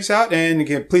check us out, and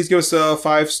again, please give us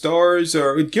 5 stars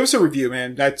or give us a review,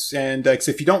 man.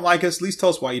 If you don't like us, at least tell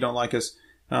us why you don't like us.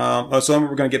 So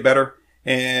we're going to get better,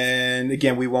 and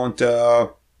again, we won't,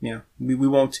 we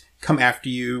won't come after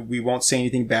you. We won't say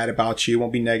anything bad about you. It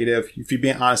won't be negative. If you're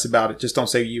being honest about it, just don't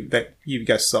say that you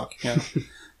guys suck.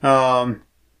 But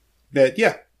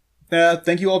yeah.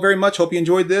 Thank you all very much. Hope you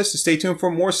enjoyed this. Stay tuned for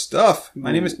more stuff.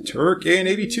 My name is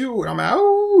Turk82, and I'm out.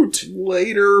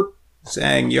 Later.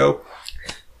 Sang, yo.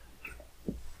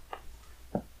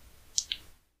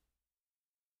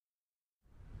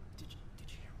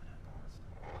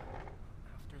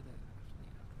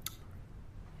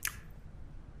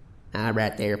 All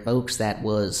right there, folks. That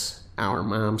was Our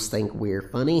Moms Think We're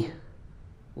Funny.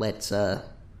 Let's give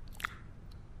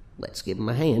them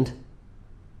a hand.